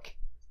a book.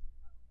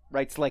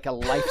 Writes like a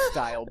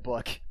lifestyle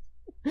book.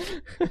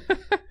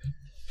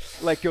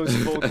 Like goes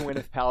full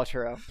Gwyneth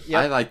Paltrow.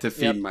 I like to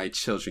feed Yep. my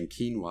children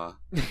quinoa,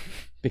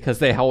 Because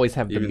they always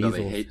have the even though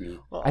measles. they hate me.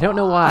 I don't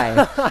know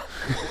why.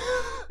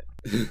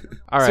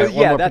 All right. So one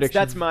yeah, more that's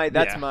prediction.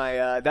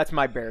 that's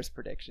my Bears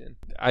prediction.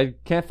 I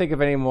can't think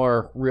of any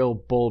more real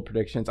bold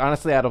predictions.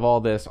 Honestly, out of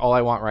all this, all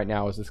I want right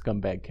now is a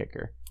scumbag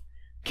kicker.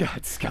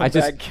 God,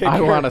 scumbag kicker.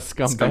 I want a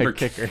scumbag Scumbag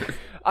kicker.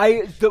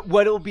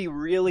 What'll be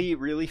really,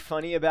 really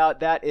funny about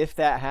that, if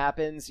that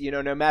happens,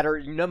 no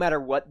matter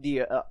what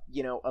the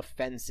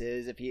offense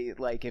is, if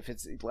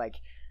it's like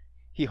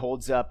he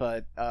holds up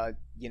a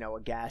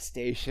gas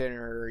station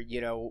or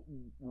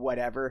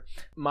whatever.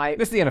 This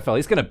is the NFL.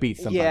 He's gonna beat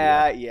somebody.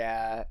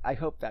 Yeah. I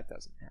hope that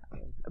doesn't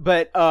happen.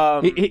 But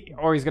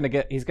Or he's gonna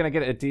get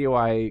a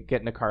DUI,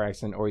 get in a car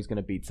accident, or he's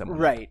gonna beat someone.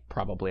 Right.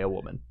 Probably a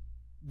woman.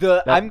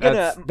 this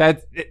This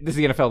is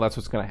the NFL. That's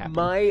what's gonna happen.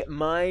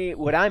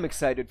 What I'm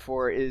excited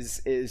for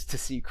is to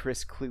see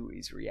Chris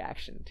Cluey's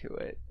reaction to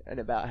it, and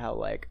about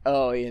how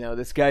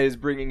this guy is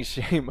bringing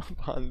shame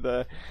upon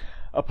the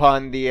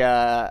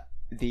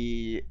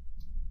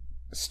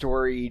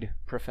storied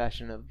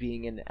profession of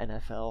being an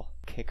NFL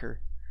kicker.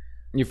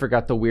 You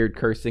forgot the weird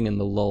cursing and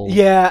the lull.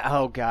 Yeah.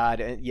 Oh God.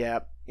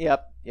 Yep.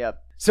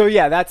 So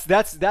yeah,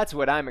 that's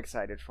what I'm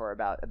excited for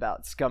about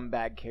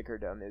scumbag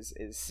kickerdom is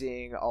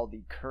seeing all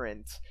the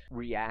current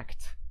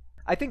react.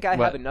 I think I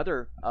have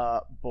another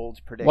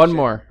bold prediction. One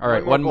more. All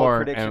right, one bold more,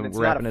 prediction. and It's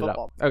we're not wrapping a it up.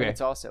 football, Okay. but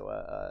it's also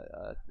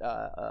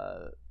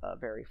a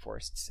very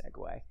forced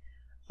segue.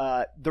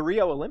 The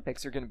Rio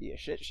Olympics are going to be a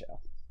shit show.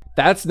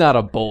 That's not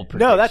a bold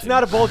prediction. No, that's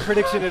not a bold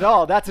prediction at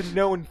all. That's a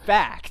known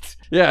fact.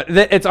 Yeah,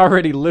 it's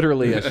already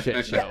literally a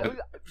shit show. Yeah,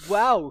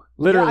 wow.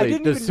 Literally, I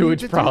didn't the even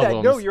sewage need to do that.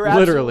 problems. No, you're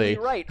Literally.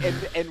 absolutely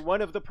right. And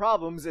one of the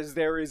problems is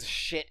there is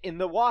shit in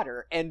the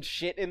water, and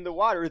shit in the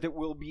water that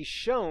will be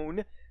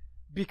shown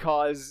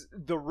because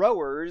the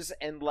rowers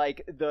and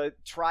the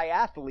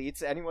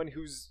triathletes, anyone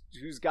who's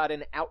got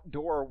an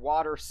outdoor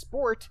water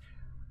sport,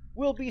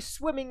 will be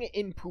swimming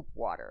in poop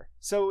water.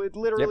 So it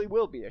literally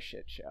will be a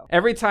shit show.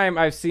 Every time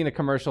I've seen a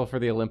commercial for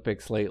the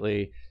Olympics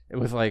lately, it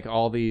was like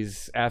all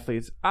these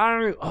athletes.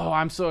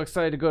 I'm so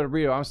excited to go to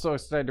Rio. I'm so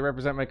excited to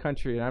represent my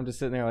country. And I'm just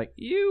sitting there like,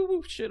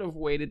 you should have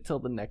waited till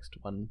the next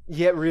one.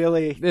 Yeah,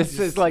 really.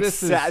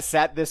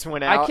 Sat this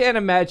one out. I can't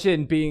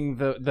imagine being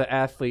the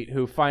athlete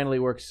who finally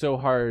worked so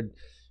hard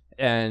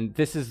and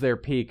this is their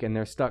peak and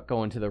they're stuck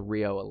going to the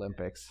Rio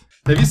Olympics.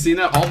 Have you seen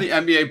that? All the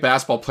NBA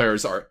basketball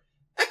players are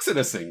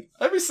exodusing.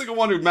 Every single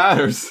one who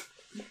matters.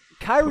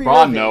 Kyrie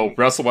LeBron, Irving. no.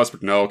 Russell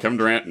Westbrook, no. Kevin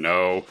Durant,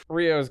 no.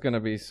 Rio is going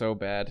to be so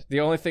bad. The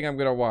only thing I'm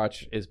going to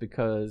watch is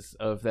because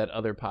of that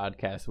other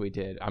podcast we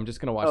did. I'm just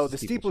going to watch the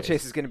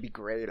steeplechase is going to be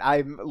great.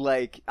 I'm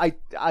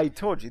I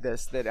told you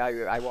this, that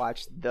I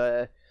watched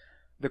the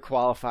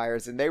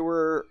qualifiers and they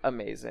were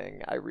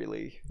amazing.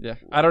 Yeah.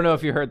 I don't know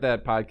if you heard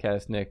that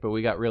podcast, Nick, but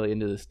we got really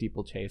into the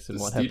steeplechase in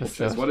one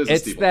episode. What is the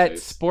it's steeplechase? that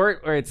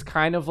sport where it's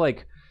kind of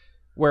like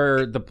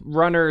where the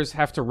runners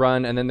have to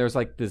run, and then there's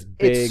like this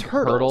big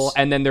hurdle,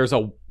 and then there's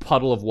a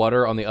puddle of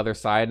water on the other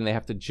side, and they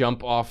have to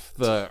jump off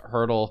the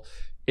hurdle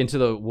into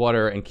the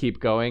water and keep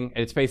going.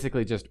 It's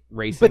basically just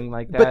racing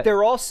like that. But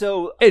they're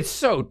also... It's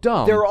so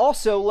dumb. They're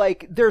also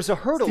like... There's a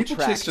hurdle track.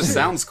 Steeplechase just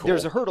sounds cool.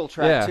 There's a hurdle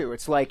track, too.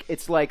 It's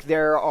like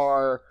there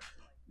are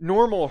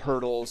normal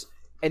hurdles,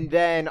 and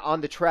then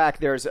on the track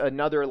there's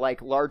another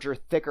like larger,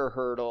 thicker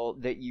hurdle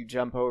that you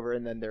jump over,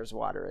 and then there's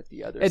water at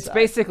the other side. It's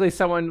basically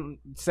someone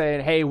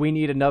saying, hey, we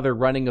need another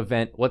running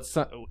event. Let's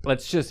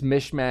just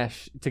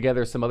mishmash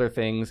together some other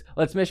things.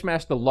 Let's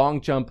mishmash the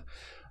long jump,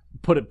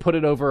 put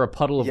it over a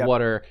puddle of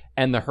water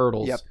and the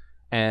hurdles,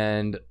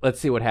 and let's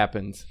see what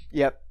happens.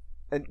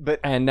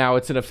 And now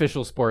it's an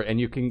official sport, and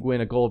you can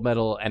win a gold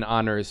medal and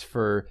honors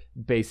for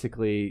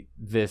basically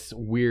this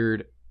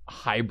weird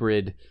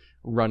hybrid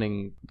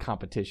running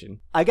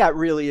competition. I got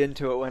really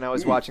into it when I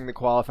was watching the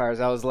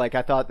qualifiers. I was like,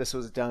 I thought this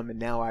was dumb, and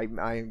now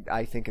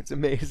I think it's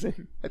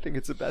amazing. I think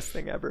it's the best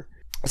thing ever.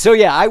 So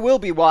yeah, I will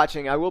be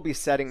watching. I will be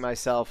setting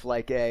myself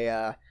like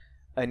an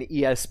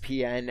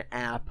ESPN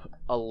app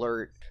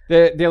alert.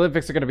 The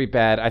Olympics are going to be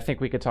bad. I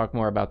think we could talk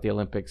more about the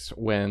Olympics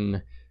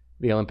when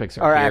the Olympics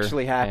are here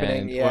actually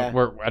happening.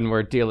 And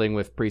we're dealing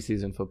with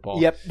preseason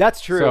football. Yep, that's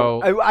true. So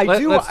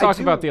let's talk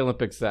about the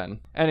Olympics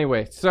then.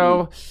 Anyway,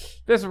 so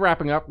this is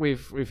wrapping up.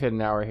 We've hit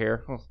an hour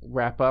here. We'll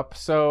wrap up.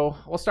 So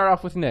we'll start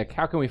off with Nick.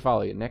 How can we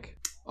follow you, Nick?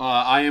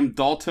 I am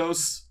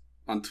Daltos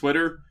on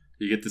Twitter.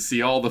 You get to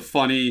see all the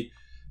funny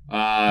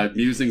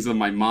musings of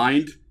my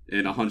mind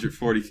in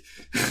 140.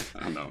 I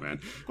don't know,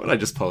 man. What did I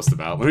just post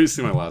about? Let me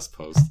see my last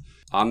post.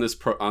 On this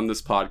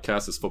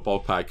podcast, this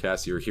football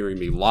podcast, you're hearing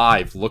me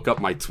live. Look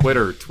up my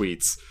Twitter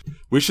tweets.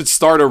 We should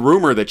start a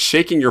rumor that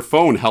shaking your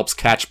phone helps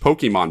catch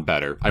Pokemon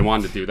better. I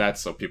wanted to do that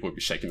so people would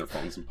be shaking their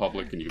phones in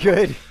public. And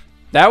Good.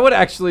 That would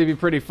actually be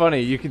pretty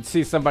funny. You could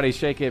see somebody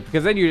shake it,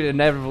 because then you'd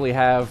inevitably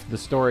have the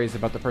stories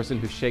about the person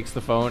who shakes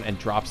the phone and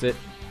drops it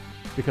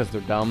because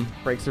they're dumb,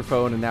 breaks their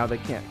phone, and now they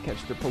can't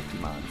catch their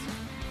Pokemons.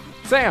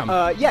 Sam!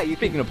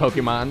 Speaking of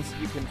Pokemons.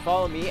 You can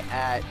follow me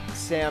at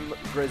Sam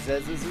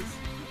Grezezes.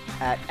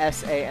 At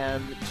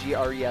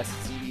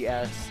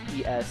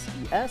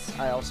SAMGRESZESESES.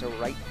 I also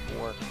write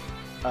for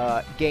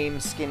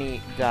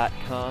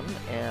GameSkinny.com,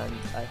 and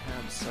I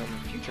have some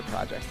future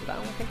projects that I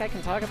don't think I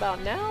can talk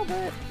about now,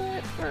 but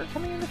are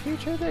coming in the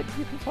future that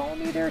you can follow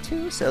me there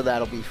too, so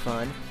that'll be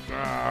fun.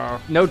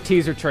 No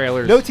teaser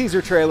trailers. No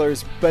teaser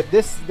trailers, but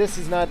this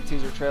is not a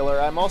teaser trailer.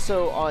 I'm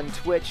also on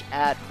Twitch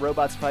at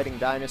Robots Fighting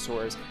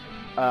Dinosaurs.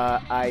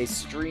 I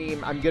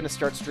stream. I'm going to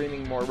start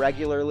streaming more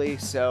regularly,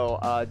 so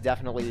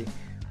definitely...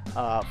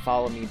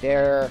 follow me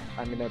there.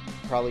 I'm going to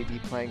probably be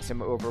playing some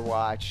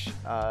Overwatch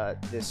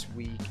this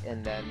week,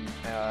 and then,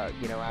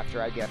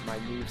 after I get my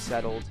move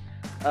settled,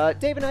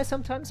 Dave and I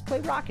sometimes play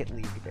Rocket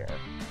League there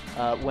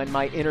when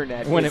my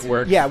internet it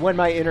works. Yeah, when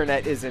my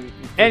internet isn't...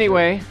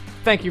 Anyway,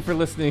 thank you for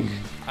listening.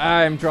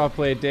 I'm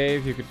Drawplay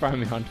Dave. You can find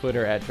me on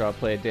Twitter at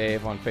Drawplay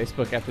Dave, on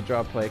Facebook at The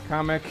Drawplay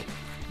Comic.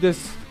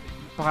 This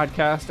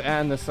podcast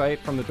and the site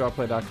from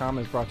thedrawplay.com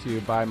is brought to you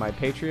by my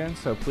Patreon,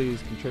 so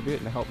please contribute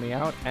and help me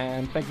out,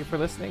 and thank you for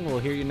listening. We'll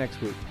hear you next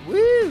week.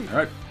 Woo! All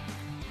right.